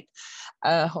appreciate.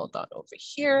 Hold on over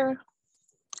here.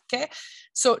 Okay,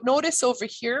 so notice over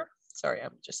here, sorry,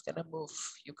 I'm just gonna move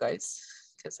you guys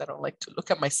because I don't like to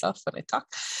look at myself when I talk.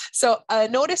 So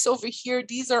notice over here,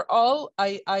 these are all,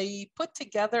 I put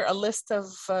together a list of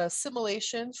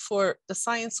simulation for the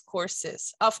science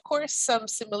courses. Of course, some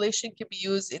simulation can be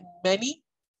used in many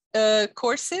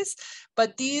courses,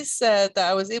 but these that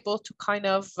I was able to kind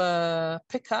of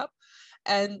pick up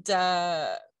and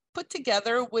put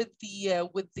together with the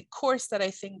course that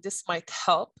I think this might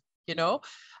help, you know,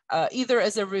 either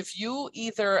as a review,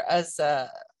 either as an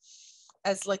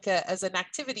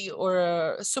activity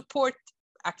or a support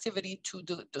activity to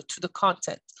the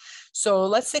content. So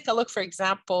let's take a look. For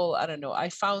example, I don't know, I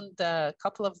found a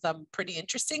couple of them pretty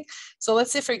interesting. So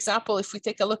let's say, for example, if we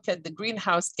take a look at the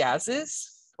greenhouse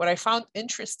gases, what I found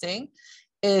interesting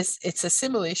is it's a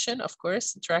simulation, of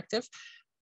course, interactive,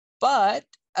 but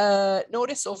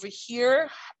notice over here,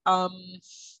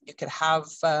 you could have,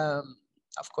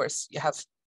 of course, you have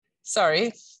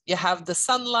the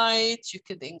sunlight, you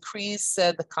could increase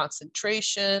the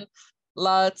concentration,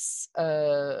 lots,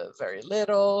 very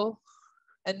little.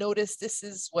 And notice this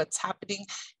is what's happening.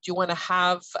 Do you want to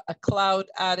have a cloud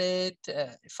added?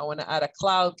 If I want to add a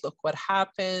cloud, look what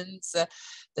happens.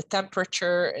 The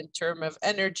temperature in terms of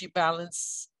energy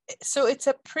balance. So it's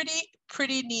a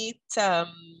pretty neat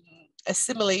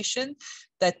assimilation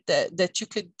that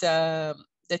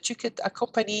you could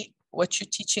accompany what you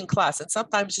teach in class, and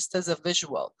sometimes just as a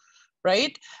visual.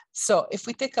 Right? So if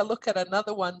we take a look at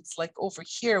another one, like over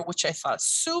here, which I thought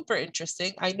super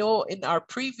interesting. I know in our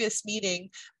previous meeting,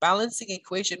 balancing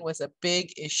equation was a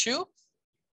big issue,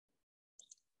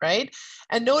 right?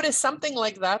 And notice something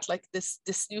like that, like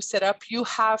this new setup, you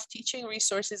have teaching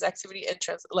resources, activity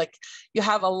entrance, like you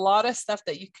have a lot of stuff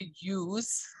that you could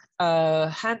use,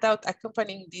 handout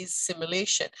accompanying these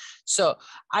simulation. So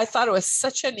I thought it was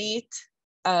such a neat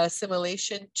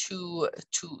simulation to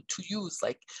use.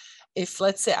 Like, if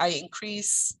let's say I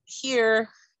increase here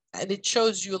and it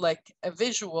shows you like a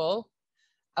visual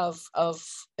of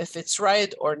if it's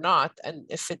right or not, and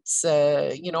if it's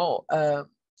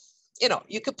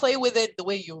you could play with it the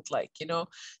way you would like,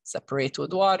 separate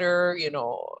with water,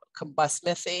 combust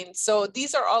methane. So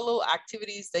these are all little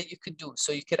activities that you could do.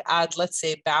 So you could add, let's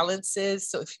say, balances.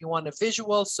 So if you want a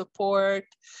visual support,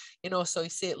 so you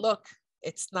say, look,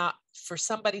 it's not for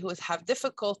somebody who have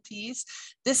difficulties.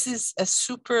 This is a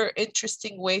super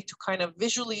interesting way to kind of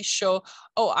visually show,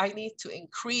 oh, I need to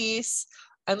increase,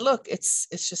 and look, it's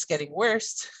just getting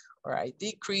worse, or I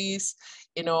decrease,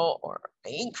 or I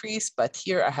increase, but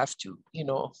here I have to,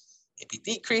 maybe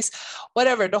decrease,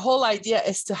 whatever. The whole idea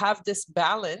is to have this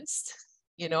balanced,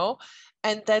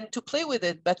 and then to play with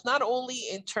it, but not only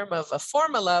in terms of a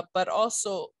formula, but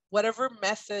also whatever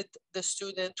method the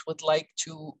student would like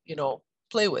to,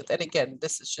 play with. And again,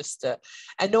 this is just,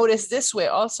 and notice this way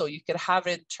also, you could have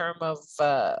it in terms of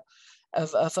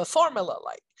a formula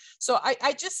like. So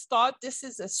I just thought this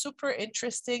is a super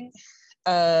interesting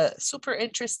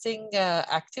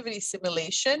activity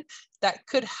simulation that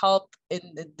could help in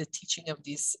the teaching of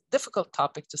these difficult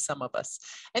topics to some of us.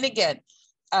 And again,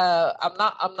 I'm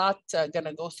not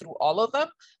gonna go through all of them,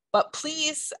 but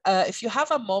please, if you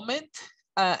have a moment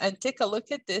and take a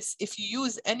look at this, if you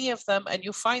use any of them and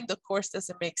you find the course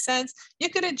doesn't make sense, you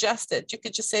could adjust it. You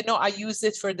could just say, no, I use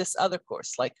it for this other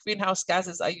course, like greenhouse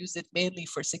gases, I use it mainly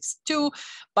for 62,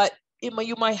 but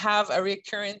you might have a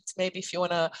recurrent, maybe if you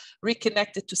want to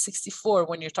reconnect it to 64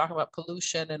 when you're talking about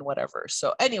pollution and whatever.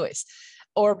 So anyways,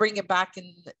 or bring it back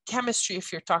in chemistry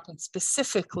if you're talking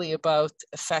specifically about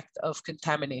effect of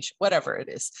contamination, whatever it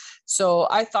is. So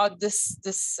I thought this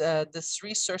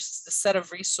resource, the set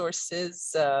of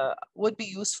resources would be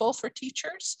useful for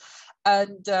teachers.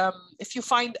 And if you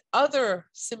find other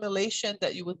simulation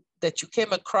that you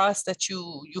came across that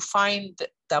you find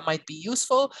that might be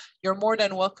useful, you're more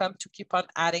than welcome to keep on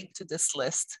adding to this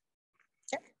list.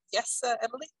 Okay. Yes,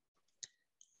 Emily?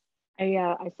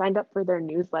 I signed up for their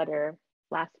newsletter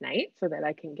last night so that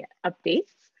I can get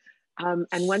updates.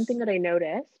 And one thing that I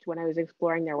noticed when I was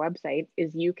exploring their website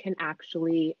is you can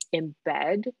actually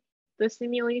embed the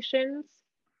simulations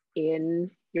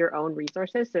in your own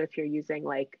resources. So if you're using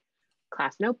like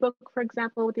Class Notebook, for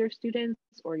example, with your students,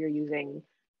 or you're using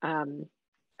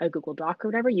a Google Doc or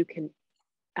whatever, you can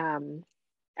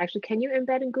actually, can you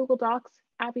embed in Google Docs,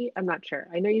 Abby? I'm not sure.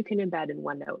 I know you can embed in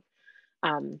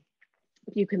OneNote.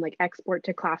 You can like export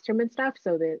to Classroom and stuff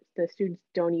so that the students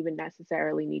don't even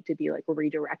necessarily need to be like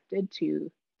redirected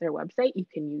to their website. You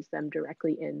can use them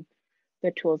directly in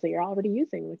the tools that you're already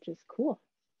using, which is cool.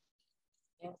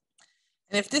 Yeah.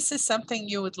 And if this is something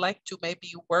you would like to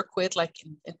maybe work with, like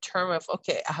in terms of,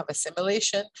 okay, I have a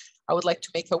simulation, I would like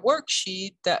to make a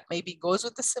worksheet that maybe goes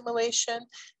with the simulation,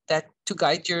 that to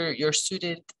guide your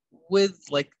student with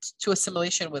like to a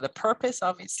simulation with a purpose.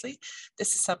 Obviously,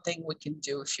 this is something we can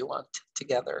do if you want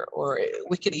together, or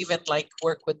we could even like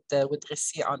work with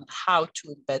RÉCIT on how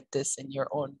to embed this in your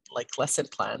own like lesson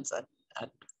plans and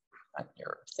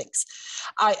your things.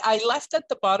 I left at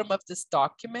the bottom of this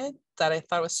document that I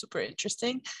thought was super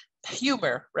interesting,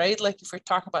 humor, right? Like if we're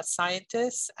talking about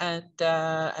scientists and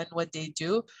what they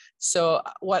do. So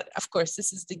of course,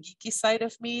 this is the geeky side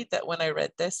of me that when I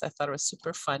read this, I thought it was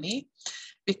super funny,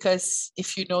 because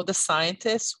if you know the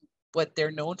scientists, what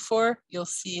they're known for, you'll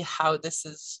see how this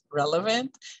is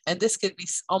relevant. And this could be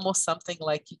almost something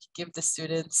like you could give the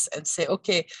students and say,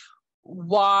 okay,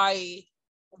 why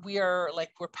we're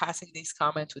passing these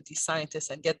comments with these scientists,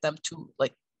 and get them to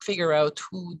like figure out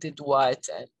who did what.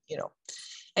 And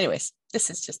anyways, this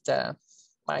is just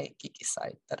my geeky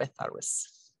side that I thought was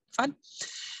fun.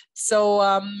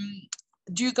 So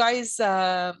do you guys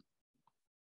do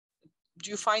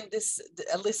you find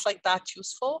a list like that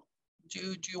useful?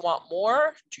 Do you want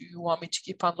more? Do you want me to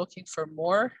keep on looking for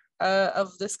more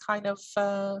of this kind of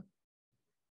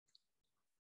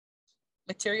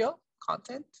material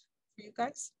content for you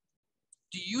guys?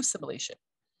 Do you use simulation?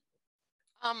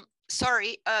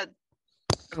 Sorry.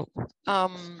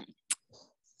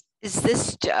 Is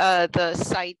this the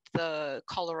site, the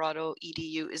Colorado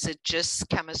EDU? Is it just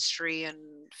chemistry and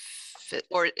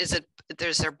or is it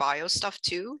there's their bio stuff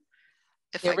too?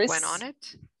 If I went on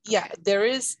it? Yeah, okay.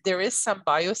 There is some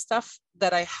bio stuff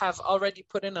that I have already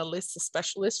put in a list, a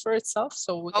special list for itself.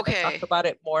 So we're going to talk about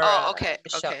it more. Oh, okay.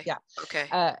 Michelle. Okay. Yeah.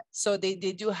 Okay. So they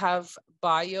do have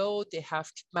bio, they have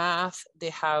math, they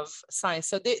have science.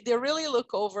 So they really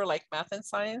look over like math and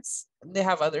science. They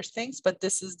have other things, but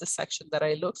this is the section that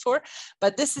I look for.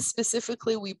 But this is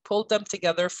specifically, we pulled them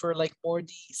together for like more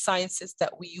the sciences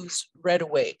that we use right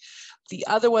away. The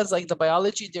other ones, like the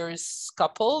biology, there is a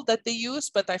couple that they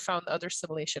use, but I found other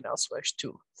simulation elsewhere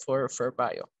too for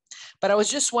bio. But I was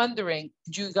just wondering,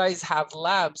 do you guys have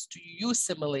labs? Do you use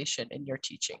simulation in your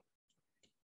teaching?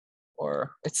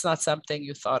 Or it's not something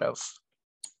you thought of?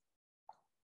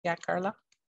 Yeah, Carla?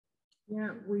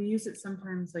 Yeah, we use it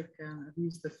sometimes, like I've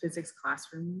used the physics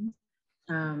classroom,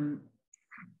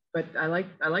 but I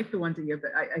like the ones that you have.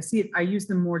 But I see it. I use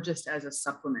them more just as a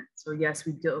supplement. So yes,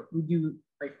 we do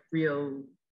like real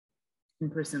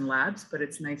in-person labs, but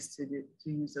it's nice to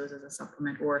use those as a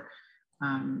supplement. Or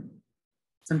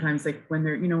sometimes like when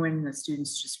they're when the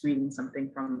student's just reading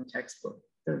something from the textbook,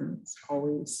 it's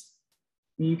always,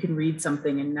 you can read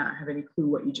something and not have any clue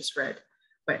what you just read.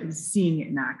 But seeing it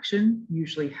in action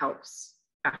usually helps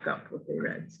back up what they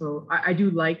read. So I do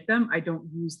like them. I don't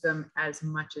use them as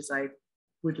much as I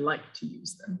would like to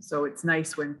use them. So it's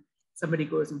nice when somebody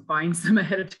goes and finds them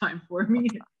ahead of time for me.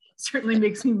 It certainly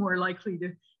makes me more likely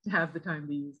to have the time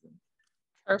to use them.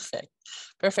 Perfect,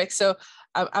 perfect. So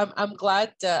I'm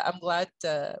glad.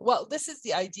 Well, this is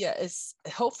the idea. Is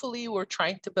hopefully we're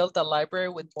trying to build a library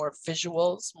with more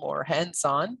visuals, more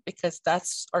hands-on, because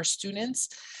that's our students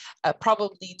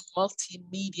probably need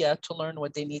multimedia to learn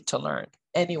what they need to learn.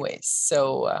 Anyways,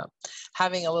 so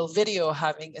having a little video,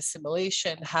 having a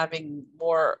simulation, having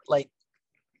more like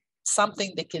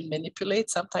something they can manipulate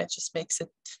sometimes just makes it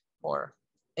more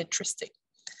interesting.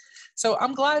 So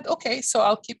I'm glad. Okay, so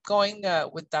I'll keep going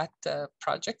with that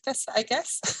project, I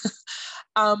guess.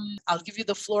 I'll give you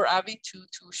the floor, Abby, to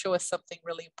show us something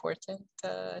really important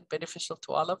and beneficial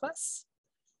to all of us.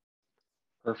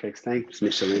 Perfect. Thanks,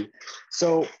 Micheline.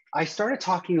 So I started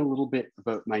talking a little bit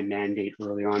about my mandate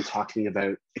early on, talking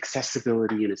about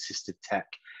accessibility and assistive tech.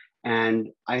 And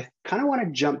I kind of want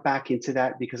to jump back into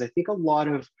that because I think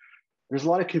there's a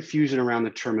lot of confusion around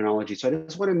the terminology. So I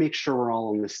just want to make sure we're all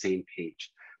on the same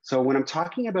page. So when I'm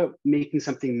talking about making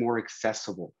something more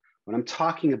accessible, what I'm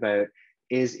talking about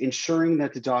is ensuring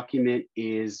that the document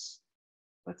is,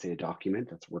 let's say a document,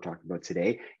 that's what we're talking about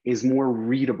today, is more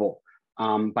readable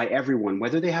by everyone,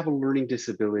 whether they have a learning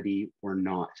disability or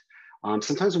not.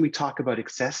 Sometimes when we talk about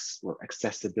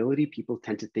accessibility, people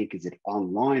tend to think, is it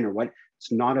online or what?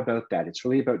 It's not about that. It's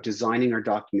really about designing our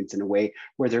documents in a way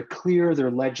where they're clear,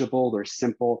 they're legible, they're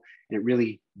simple, and it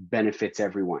really benefits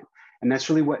everyone. And that's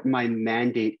really what my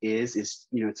mandate is, it's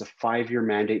a 5-year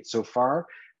mandate so far.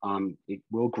 It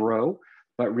will grow,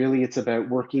 but really it's about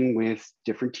working with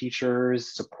different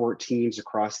teachers, support teams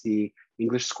across the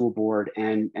English School Board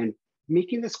and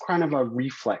making this kind of a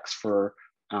reflex for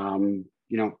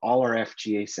all our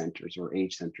FGA centers or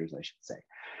age centers, I should say.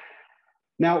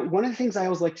 Now, one of the things I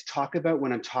always like to talk about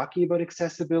when I'm talking about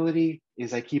accessibility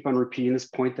is I keep on repeating this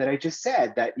point that I just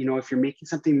said, that if you're making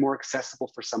something more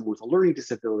accessible for someone with a learning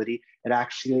disability, it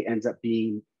actually ends up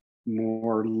being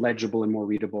more legible and more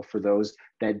readable for those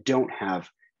that don't have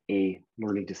a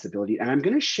learning disability. And I'm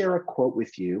going to share a quote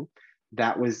with you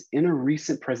that was in a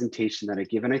recent presentation that I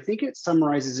give, and I think it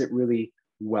summarizes it really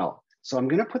well. So I'm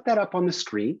going to put that up on the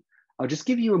screen. I'll just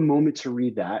give you a moment to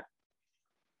read that.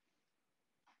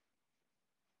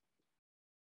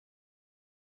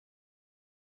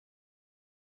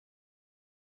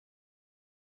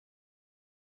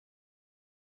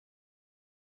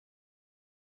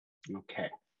 Okay.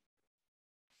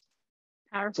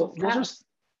 Powerful So stuff.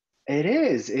 it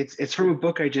is. It's from a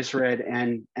book I just read,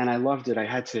 and I loved it. I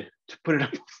had to put it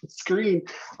up on the screen.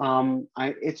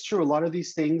 It's true. A lot of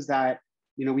these things that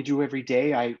we do every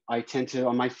day, I tend to,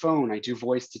 on my phone, I do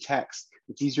voice to text.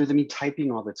 It's easier than me typing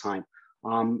all the time.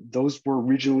 Those were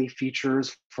originally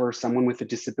features for someone with a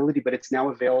disability, but it's now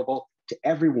available to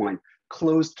everyone.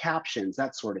 Closed captions,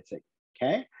 that sort of thing.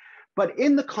 Okay. But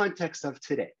in the context of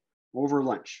today, over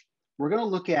lunch, we're going to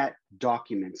look at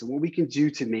documents and what we can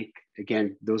do to make,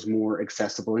 again, those more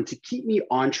accessible. And to keep me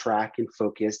on track and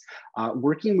focused,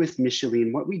 working with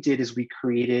Micheline, what we did is we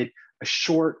created a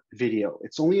short video.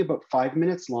 It's only about 5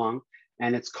 minutes long,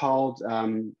 and it's called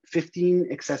 15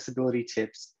 Accessibility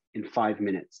Tips in 5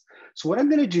 minutes. So what I'm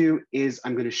going to do is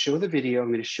I'm going to show the video. I'm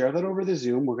going to share that over the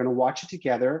Zoom. We're going to watch it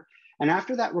together. And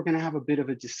after that, we're going to have a bit of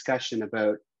a discussion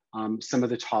about some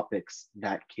of the topics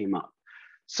that came up.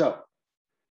 So,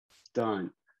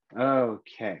 done.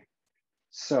 Okay.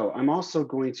 So I'm also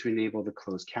going to enable the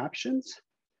closed captions.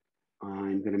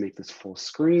 I'm going to make this full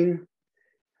screen.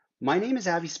 My name is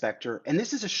Avi Spector, and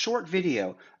this is a short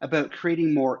video about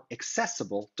creating more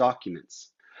accessible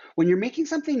documents. When you're making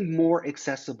something more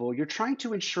accessible, you're trying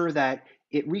to ensure that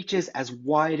it reaches as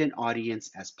wide an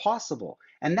audience as possible.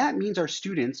 And that means our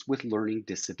students with learning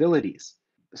disabilities.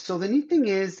 So the neat thing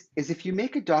is if you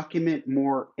make a document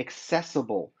more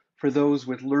accessible for those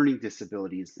with learning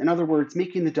disabilities, in other words,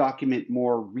 making the document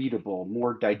more readable,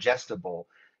 more digestible,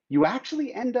 you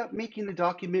actually end up making the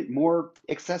document more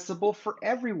accessible for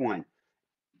everyone.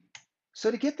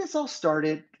 So to get this all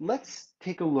started, let's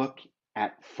take a look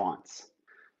at fonts.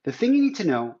 The thing you need to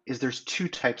know is there's 2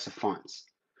 types of fonts.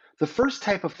 The first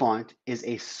type of font is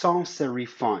a sans serif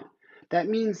font. That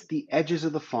means the edges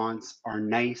of the fonts are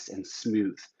nice and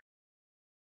smooth.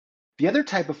 The other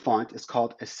type of font is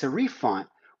called a serif font,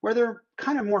 where they're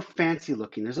kind of more fancy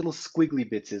looking. There's little squiggly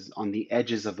bits on the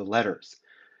edges of the letters.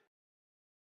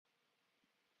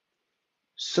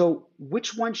 So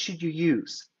which one should you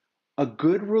use? A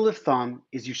good rule of thumb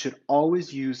is you should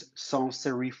always use sans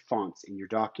serif fonts in your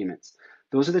documents.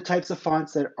 Those are the types of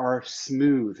fonts that are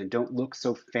smooth and don't look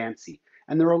so fancy,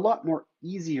 and they're a lot more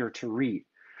easier to read.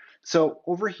 So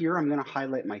over here, I'm going to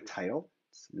highlight my title.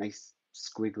 It's a nice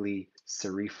squiggly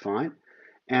serif font.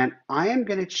 And I am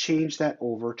going to change that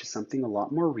over to something a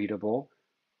lot more readable,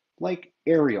 like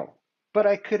Arial. but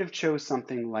I could have chose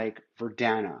something like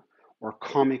Verdana or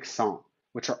Comic Sans,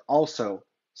 which are also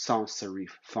sans serif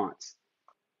fonts.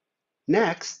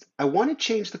 Next, I want to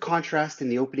change the contrast in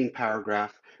the opening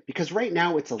paragraph because right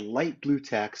now it's a light blue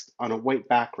text on a white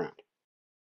background.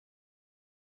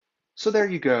 So there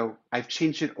you go. I've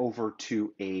changed it over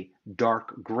to a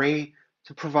dark gray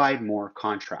to provide more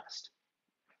contrast.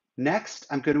 Next,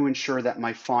 I'm going to ensure that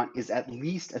my font is at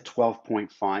least a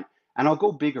 12-point font, and I'll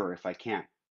go bigger if I can.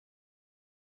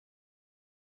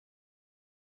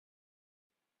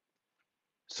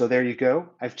 So there you go.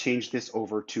 I've changed this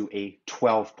over to a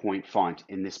 12-point font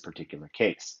in this particular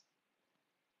case.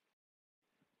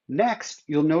 Next,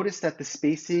 you'll notice that the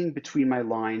spacing between my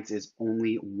lines is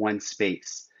only one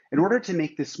space. In order to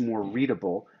make this more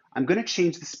readable, I'm going to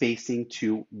change the spacing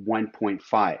to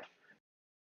 1.5.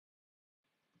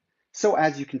 So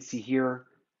as you can see here,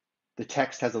 the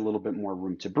text has a little bit more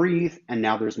room to breathe, and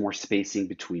now there's more spacing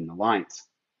between the lines.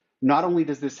 Not only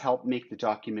does this help make the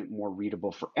document more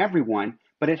readable for everyone,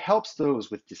 but it helps those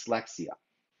with dyslexia.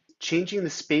 Changing the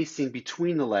spacing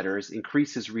between the letters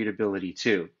increases readability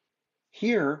too.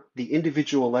 Here, the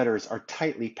individual letters are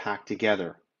tightly packed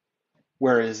together,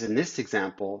 whereas in this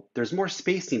example, there's more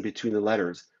spacing between the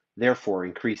letters, therefore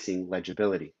increasing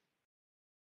legibility.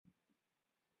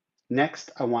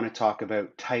 Next, I want to talk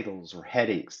about titles or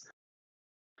headings.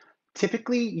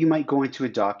 Typically, you might go into a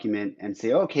document and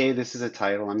say, okay, this is a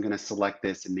title. I'm going to select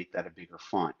this and make that a bigger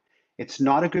font. It's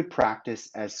not a good practice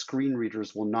as screen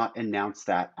readers will not announce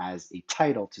that as a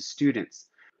title to students.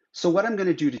 So what I'm going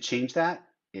to do to change that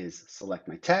is select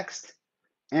my text,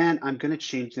 and I'm going to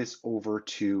change this over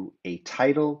to a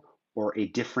title or a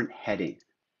different heading.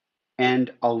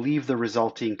 And I'll leave the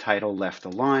resulting title left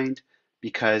aligned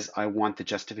because I want the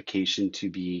justification to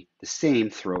be the same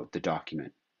throughout the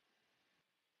document.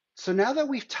 So now that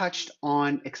we've touched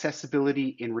on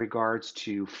accessibility in regards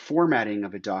to formatting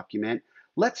of a document,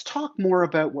 let's talk more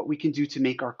about what we can do to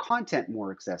make our content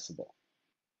more accessible.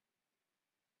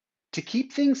 To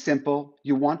keep things simple,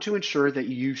 you want to ensure that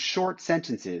you use short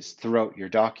sentences throughout your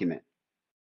document.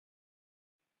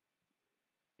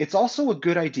 It's also a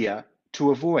good idea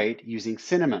to avoid using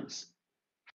synonyms.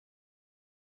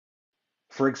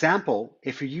 For example,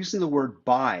 if you're using the word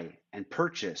buy and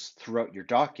purchase throughout your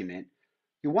document,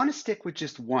 you want to stick with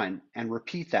just one and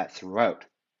repeat that throughout.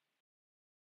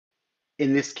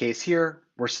 In this case here,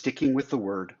 we're sticking with the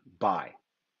word buy.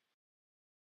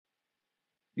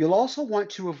 You'll also want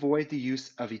to avoid the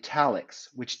use of italics,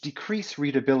 which decrease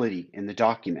readability in the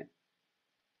document.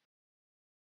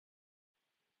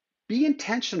 Be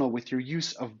intentional with your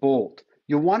use of bold.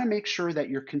 You'll want to make sure that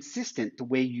you're consistent the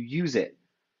way you use it.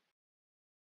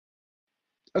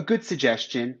 A good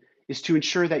suggestion is to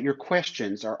ensure that your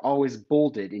questions are always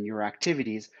bolded in your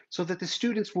activities so that the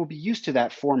students will be used to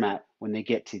that format when they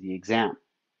get to the exam.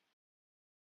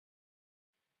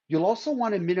 You'll also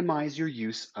want to minimize your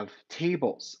use of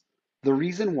tables. The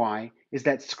reason why is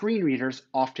that screen readers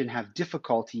often have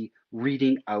difficulty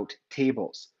reading out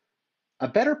tables. A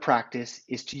better practice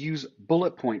is to use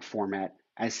bullet point format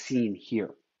as seen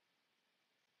here.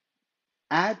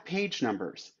 Add page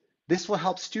numbers. This will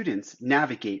help students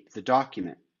navigate the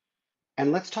document.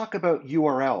 And let's talk about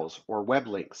URLs or web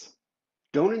links.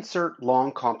 Don't insert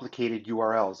long, complicated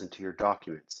URLs into your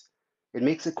documents. It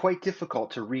makes it quite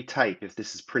difficult to retype if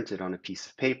this is printed on a piece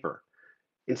of paper.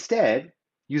 Instead,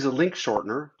 use a link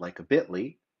shortener like a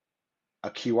bit.ly, a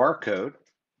QR code,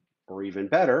 or even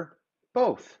better,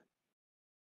 both.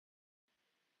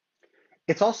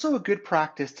 It's also a good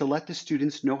practice to let the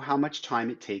students know how much time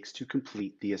it takes to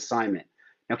complete the assignment.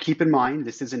 Now keep in mind,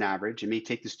 this is an average. It may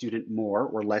take the student more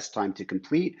or less time to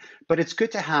complete, but it's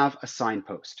good to have a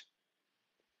signpost.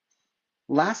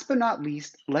 Last but not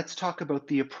least, let's talk about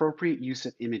the appropriate use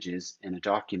of images in a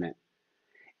document.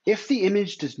 If the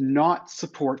image does not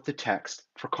support the text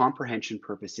for comprehension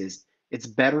purposes, it's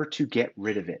better to get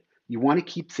rid of it. You want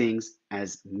to keep things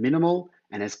as minimal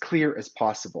and as clear as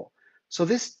possible. So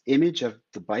this image of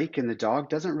the bike and the dog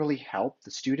doesn't really help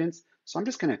the students. So I'm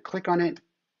just going to click on it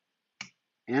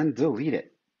and delete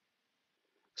it.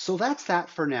 So that's that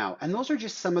for now. And those are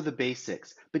just some of the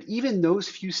basics. But even those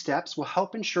few steps will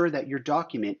help ensure that your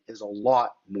document is a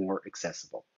lot more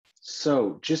accessible.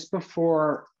 So just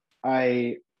before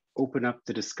I open up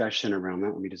the discussion around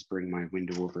that, let me just bring my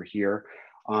window over here.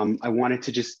 I wanted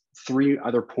to just 3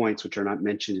 other points which are not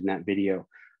mentioned in that video.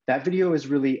 That video is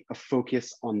really a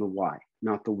focus on the why,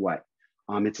 not the what.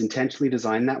 It's intentionally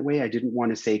designed that way. I didn't want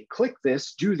to say, click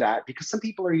this, do that, because some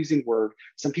people are using Word,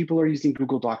 some people are using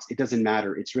Google Docs. It doesn't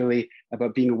matter. It's really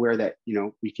about being aware that,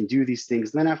 we can do these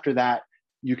things. And then after that,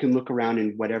 you can look around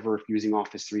in whatever, if you're using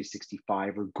Office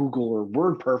 365 or Google or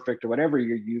WordPerfect or whatever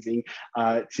you're using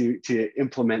to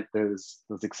implement those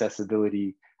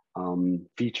accessibility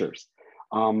features.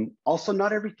 Also,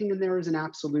 not everything in there is an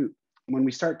absolute. When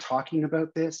we start talking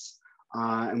about this,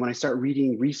 and when I start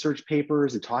reading research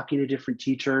papers and talking to different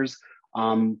teachers,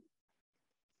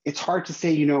 it's hard to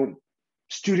say, you know,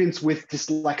 students with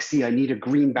dyslexia need a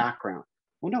green background.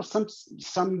 Well, no,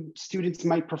 some students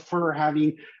might prefer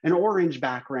having an orange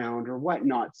background or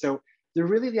whatnot. So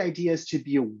the idea is to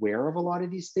be aware of a lot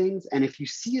of these things. And if you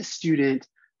see a student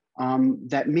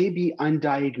that may be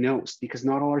undiagnosed, because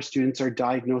not all our students are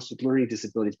diagnosed with learning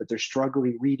disabilities, but they're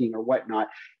struggling reading or whatnot,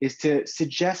 is to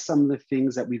suggest some of the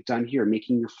things that we've done here,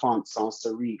 making your font sans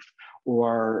serif,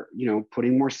 or, you know,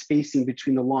 putting more spacing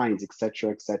between the lines, et cetera,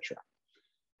 et cetera.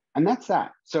 And that's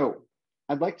that. So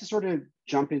I'd like to sort of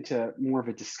jump into more of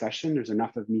a discussion. There's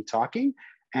enough of me talking,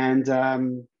 and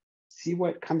see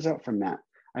what comes out from that.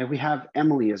 We have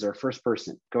Emilie as our first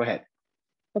person. Go ahead.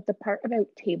 But the part about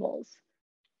tables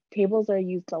are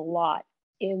used a lot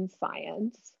in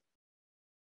science.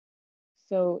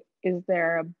 So is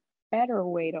there a better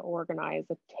way to organize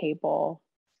a table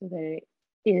so that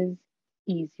it is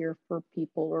easier for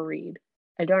people to read?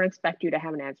 I don't expect you to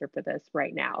have an answer for this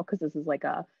right now, because this is like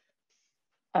a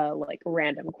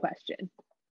random question.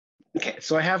 Okay,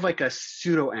 so I have like a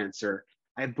pseudo answer.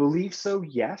 I believe so,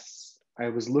 yes. I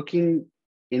was looking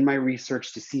in my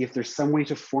research to see if there's some way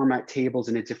to format tables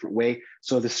in a different way.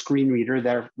 So the screen reader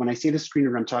there, when I say the screen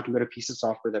reader, I'm talking about a piece of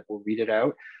software that will read it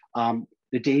out.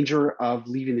 The danger of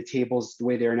leaving the tables the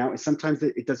way they are now is sometimes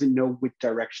it doesn't know which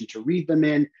direction to read them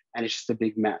in, and it's just a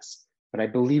big mess. But I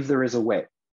believe there is a way.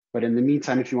 But in the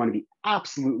meantime, if you want to be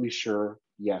absolutely sure,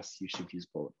 yes, you should use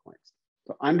bullet points.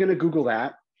 So I'm going to Google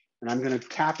that, and I'm going to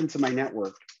tap into my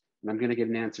network, and I'm going to get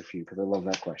an answer for you because I love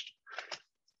that question.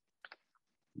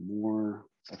 More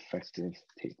effective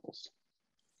tables.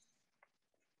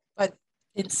 But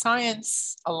in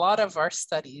science, a lot of our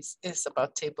studies is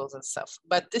about tables and stuff.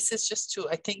 But this is just to,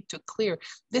 I think, to clear,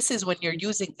 this is when you're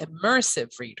using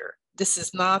immersive reader. This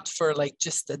is not for like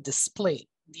just a display,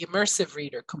 the immersive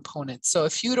reader component. So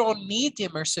if you don't need the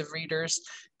immersive readers,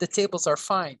 the tables are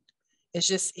fine. It's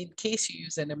just in case you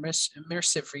use an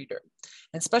immersive reader.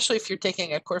 And especially if you're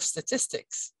taking a course of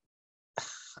statistics,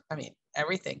 I mean,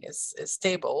 everything is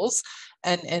tables,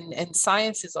 and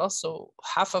science is also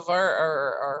half of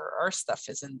our stuff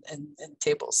is in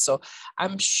tables. So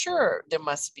I'm sure there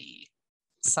must be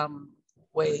some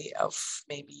way of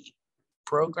maybe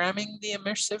programming the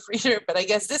immersive reader, but I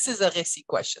guess this is a RÉCIT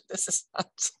question. This is not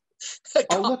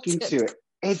I'll look into it.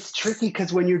 It's tricky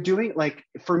because when you're doing, like,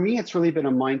 for me, it's really been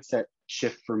a mindset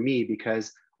shift for me,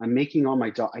 because I'm making all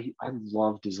my, I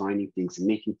love designing things and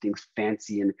making things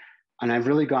fancy, and I've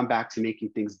really gone back to making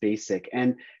things basic.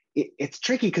 And it's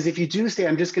tricky because if you do say,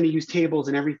 I'm just going to use tables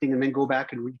and everything and then go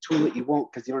back and retool it, you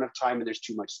won't, because you don't have time and there's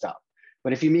too much stuff.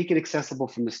 But if you make it accessible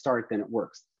from the start, then it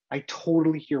works. I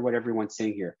totally hear what everyone's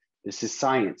saying here. This is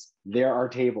science. There are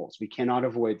tables. We cannot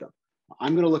avoid them.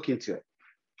 I'm going to look into it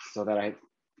so that I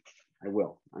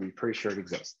will. I'm pretty sure it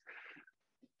exists.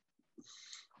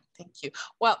 Thank you.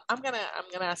 Well, I'm gonna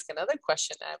ask another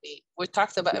question, Abby. We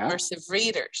talked about immersive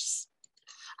readers.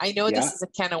 I know this is a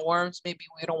can of worms. Maybe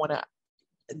we don't want to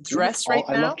address right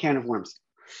now. I love can of worms.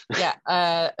 Yeah,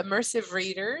 immersive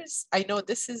readers. I know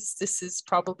this is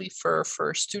probably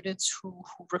for students who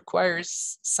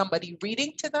requires somebody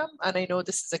reading to them, and I know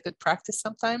this is a good practice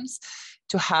sometimes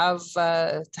to have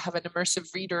an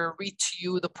immersive reader read to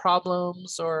you the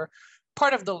problems or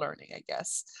part of the learning, I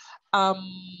guess.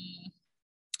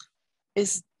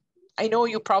 I know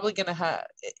you're probably gonna have,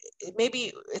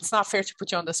 maybe it's not fair to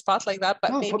put you on the spot like that,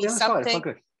 but maybe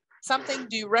something,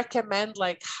 do you recommend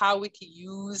like how we can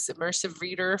use immersive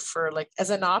reader for like as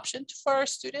an option for our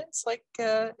students? Like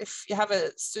if you have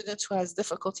a student who has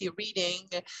difficulty reading,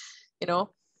 you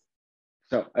know?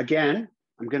 So again,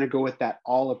 I'm gonna go with that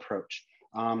all approach.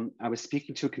 I was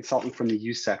speaking to a consultant from the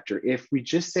youth sector. If we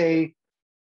just say,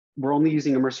 we're only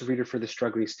using immersive reader for the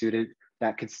struggling student,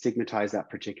 that could stigmatize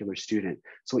that particular student.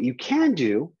 So what you can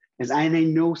do is, and I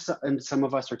know some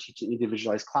of us are teaching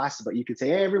individualized classes, but you can say,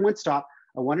 hey, everyone stop.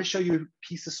 I want to show you a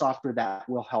piece of software that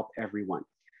will help everyone.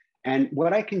 And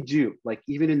what I can do, like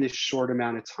even in this short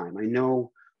amount of time, I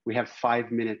know we have 5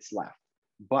 minutes left,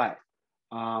 but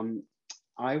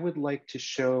I would like to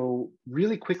show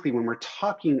really quickly when we're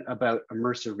talking about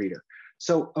immersive reader.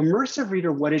 So immersive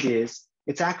reader, what it is,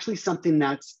 it's actually something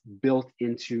that's built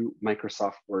into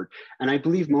Microsoft Word. And I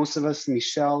believe most of us,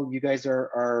 Michelle, you guys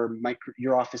are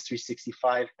your Office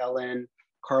 365, Helen,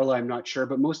 Carla, I'm not sure,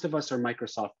 but most of us are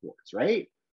Microsoft Words, right?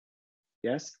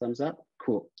 Yes, thumbs up,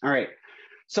 Cool. All right.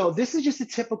 So this is just a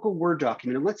typical Word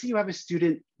document. And let's say you have a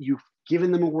student, you've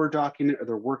given them a Word document or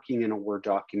they're working in a Word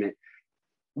document.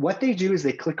 What they do is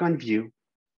they click on View,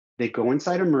 they go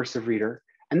inside Immersive Reader,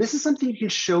 and this is something you can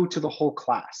show to the whole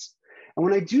class. And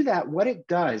when I do that, what it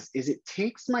does is it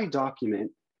takes my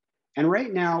document, and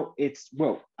right now it's,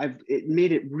 well, it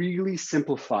made it really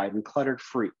simplified and cluttered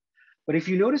free. But if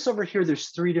you notice over here, there's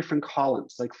 3 different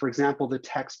columns. Like for example, the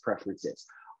text preferences.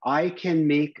 I can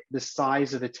make the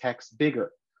size of the text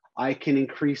bigger. I can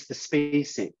increase the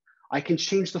spacing. I can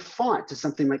change the font to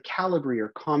something like Calibri or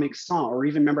Comic Sans, or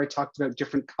even remember I talked about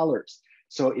different colors.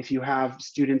 So if you have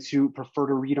students who prefer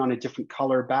to read on a different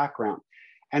color background.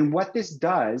 And what this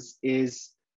does is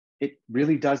it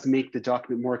really does make the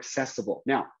document more accessible.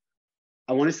 Now,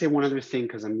 I want to say one other thing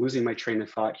because I'm losing my train of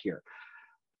thought here.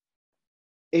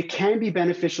 It can be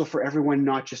beneficial for everyone,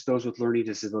 not just those with learning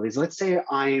disabilities. Let's say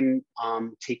I'm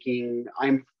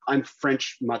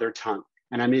French mother tongue,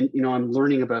 and I'm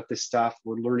learning about this stuff.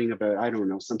 We're learning about, I don't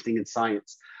know, something in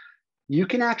science. You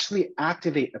can actually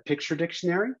activate a picture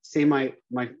dictionary. Say my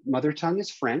mother tongue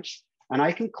is French, and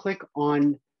I can click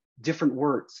on different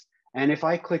words. And if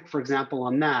I click, for example,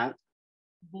 on that,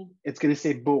 it's going to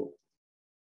say beau.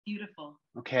 Beautiful.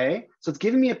 Okay, so it's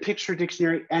giving me a picture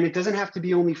dictionary, and it doesn't have to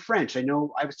be only French. I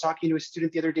know I was talking to a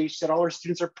student the other day. She said all her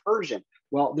students are Persian.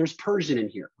 Well, there's Persian in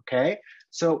here. Okay,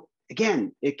 so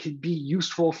again, it could be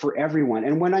useful for everyone.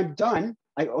 And when I'm done,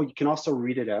 you can also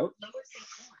read it out. Lower St.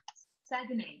 Lawrence,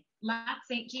 Saguenay, Lac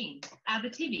St. James,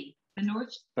 Abitibi, the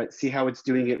North. But see how it's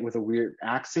doing it with a weird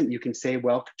accent? You can say,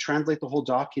 well, translate the whole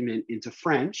document into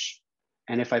French.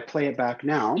 And if I play it back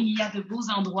now. Il y a de beaux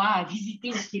endroits à visiter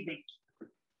au Québec.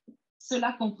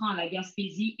 Cela comprend la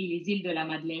Gaspésie et les îles de la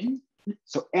Madeleine.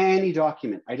 So any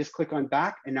document, I just click on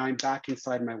back, and now I'm back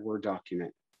inside my Word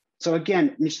document. So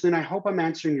again, Micheline, I hope I'm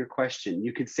answering your question.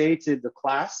 You could say to the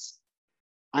class,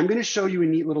 I'm going to show you a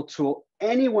neat little tool.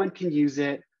 Anyone can use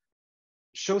it.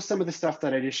 Show some of the stuff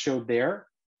that I just showed there.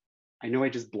 I know I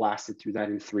just blasted through that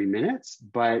in 3 minutes,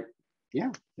 but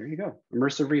yeah, there you go.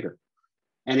 Immersive Reader.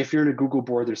 And if you're in a Google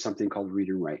board, there's something called Read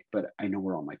and Write, but I know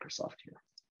we're all Microsoft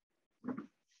here.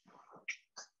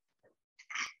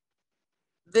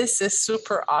 This is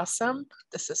super awesome.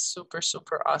 This is super,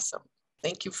 super awesome.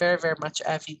 Thank you very, very much,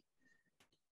 Avi.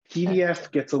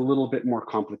 PDF gets a little bit more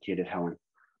complicated, Helen,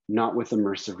 not with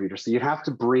Immersive Reader. So you have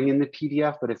to bring in the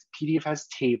PDF, but if PDF has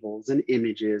tables and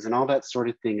images and all that sort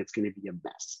of thing, it's going to be a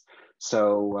mess.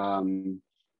 So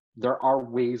there are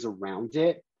ways around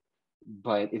it,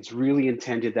 but it's really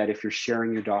intended that if you're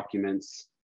sharing your documents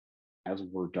as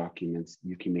Word documents,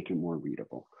 you can make it more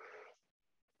readable.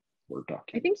 Word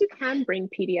document. I think you can bring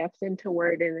PDFs into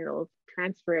Word and it'll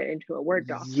transfer it into a Word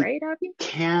doc, right, Abby?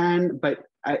 Can, but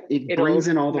it brings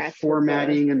in all the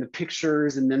formatting and the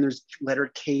pictures, and then there's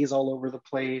letter K's all over the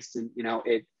place, and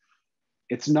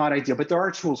it's not ideal, but there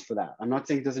are tools for that. I'm not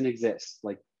saying it doesn't exist.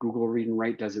 Like Google Read and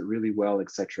Write does it really well,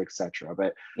 et cetera,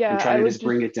 but yeah, I'm trying to just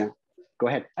bring it down. Go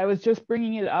ahead. I was just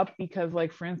bringing it up because,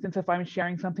 like, for instance, if I'm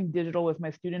sharing something digital with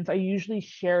my students, I usually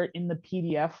share it in the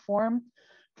PDF form,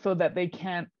 so that they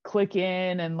can't click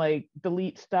in and like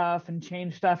delete stuff and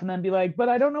change stuff and then be like, but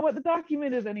I don't know what the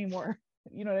document is anymore.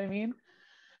 You know what I mean?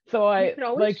 So you could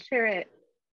always share it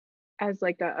as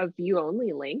like a view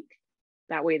only link.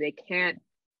 That way they can't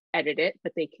edit it,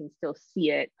 but they can still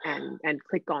see it and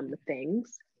click on the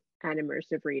things and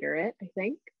Immersive Reader it, I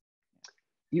think.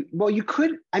 You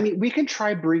could, we can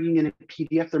try bringing in a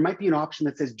PDF. There might be an option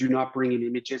that says do not bring in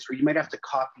images, or you might have to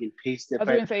copy and paste it. I was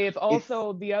going to say, it's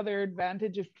also the other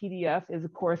advantage of PDF is,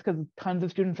 of course, because tons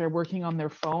of students are working on their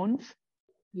phones.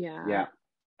 Yeah.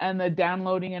 And the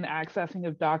downloading and accessing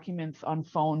of documents on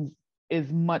phones is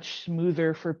much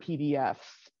smoother for PDFs.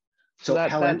 So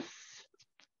Helen,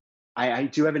 I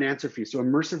do have an answer for you. So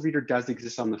Immersive Reader does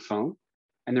exist on the phone,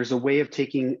 and there's a way of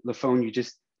taking the phone, you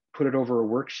just put it over a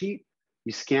worksheet,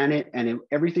 you scan it, and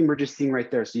everything we're just seeing right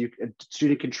there. So a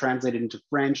student can translate it into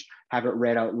French, have it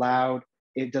read out loud.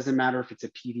 It doesn't matter if it's a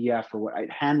PDF or what.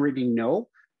 Handwriting, no,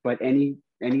 but any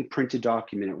printed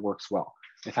document, it works well.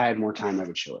 If I had more time, I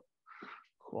would show it.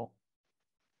 Cool.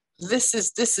 This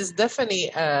is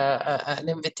definitely an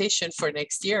invitation for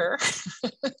next year.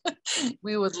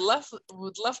 We would love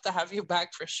to have you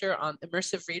back for sure on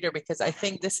Immersive Reader, because I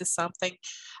think this is something,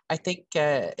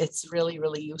 it's really,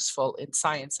 really useful in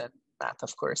science and math,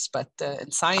 of course, but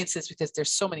in sciences, because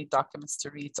there's so many documents to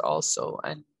read also,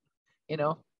 and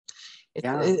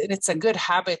it's a good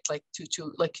habit, like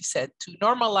to like you said, to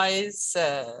normalize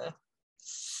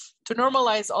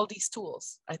all these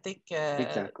tools. I think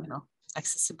exactly.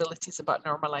 accessibility is about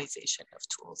normalization of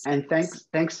tools. And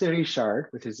thanks to Richard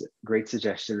with his great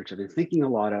suggestion, which I've been thinking a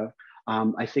lot of.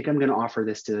 I think I'm going to offer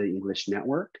this to the English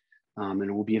network, and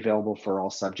it will be available for all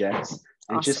subjects.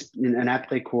 And Awesome. Just an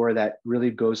Apres-cours that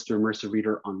really goes through Immersive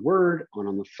Reader on Word,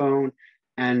 on the phone.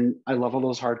 And I love all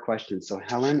those hard questions. So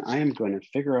Helen, I am going to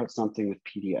figure out something with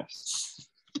PDFs.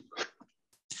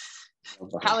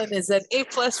 Helen is an A+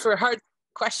 for hard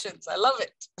questions. I love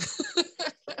it.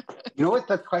 You know what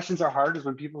the questions are hard is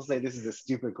when people say this is a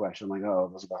stupid question. I'm like, oh,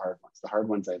 those are the hard ones. The hard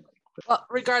ones I like. Well,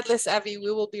 regardless, Avi,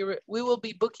 we will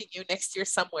be booking you next year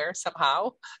somewhere,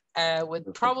 somehow,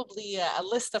 with probably a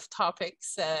list of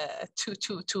topics to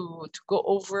go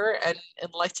over and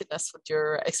enlighten us with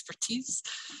your expertise.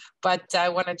 But I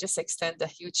want to just extend a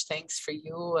huge thanks for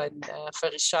you and for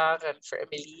Richard and for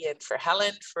Emilie and for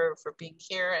Helen for being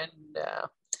here. And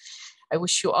I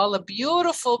wish you all a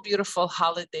beautiful, beautiful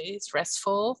holidays,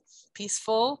 restful,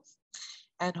 peaceful.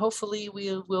 And hopefully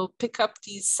we will pick up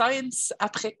these Science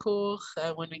Après-cours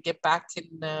when we get back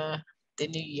in the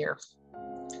new year.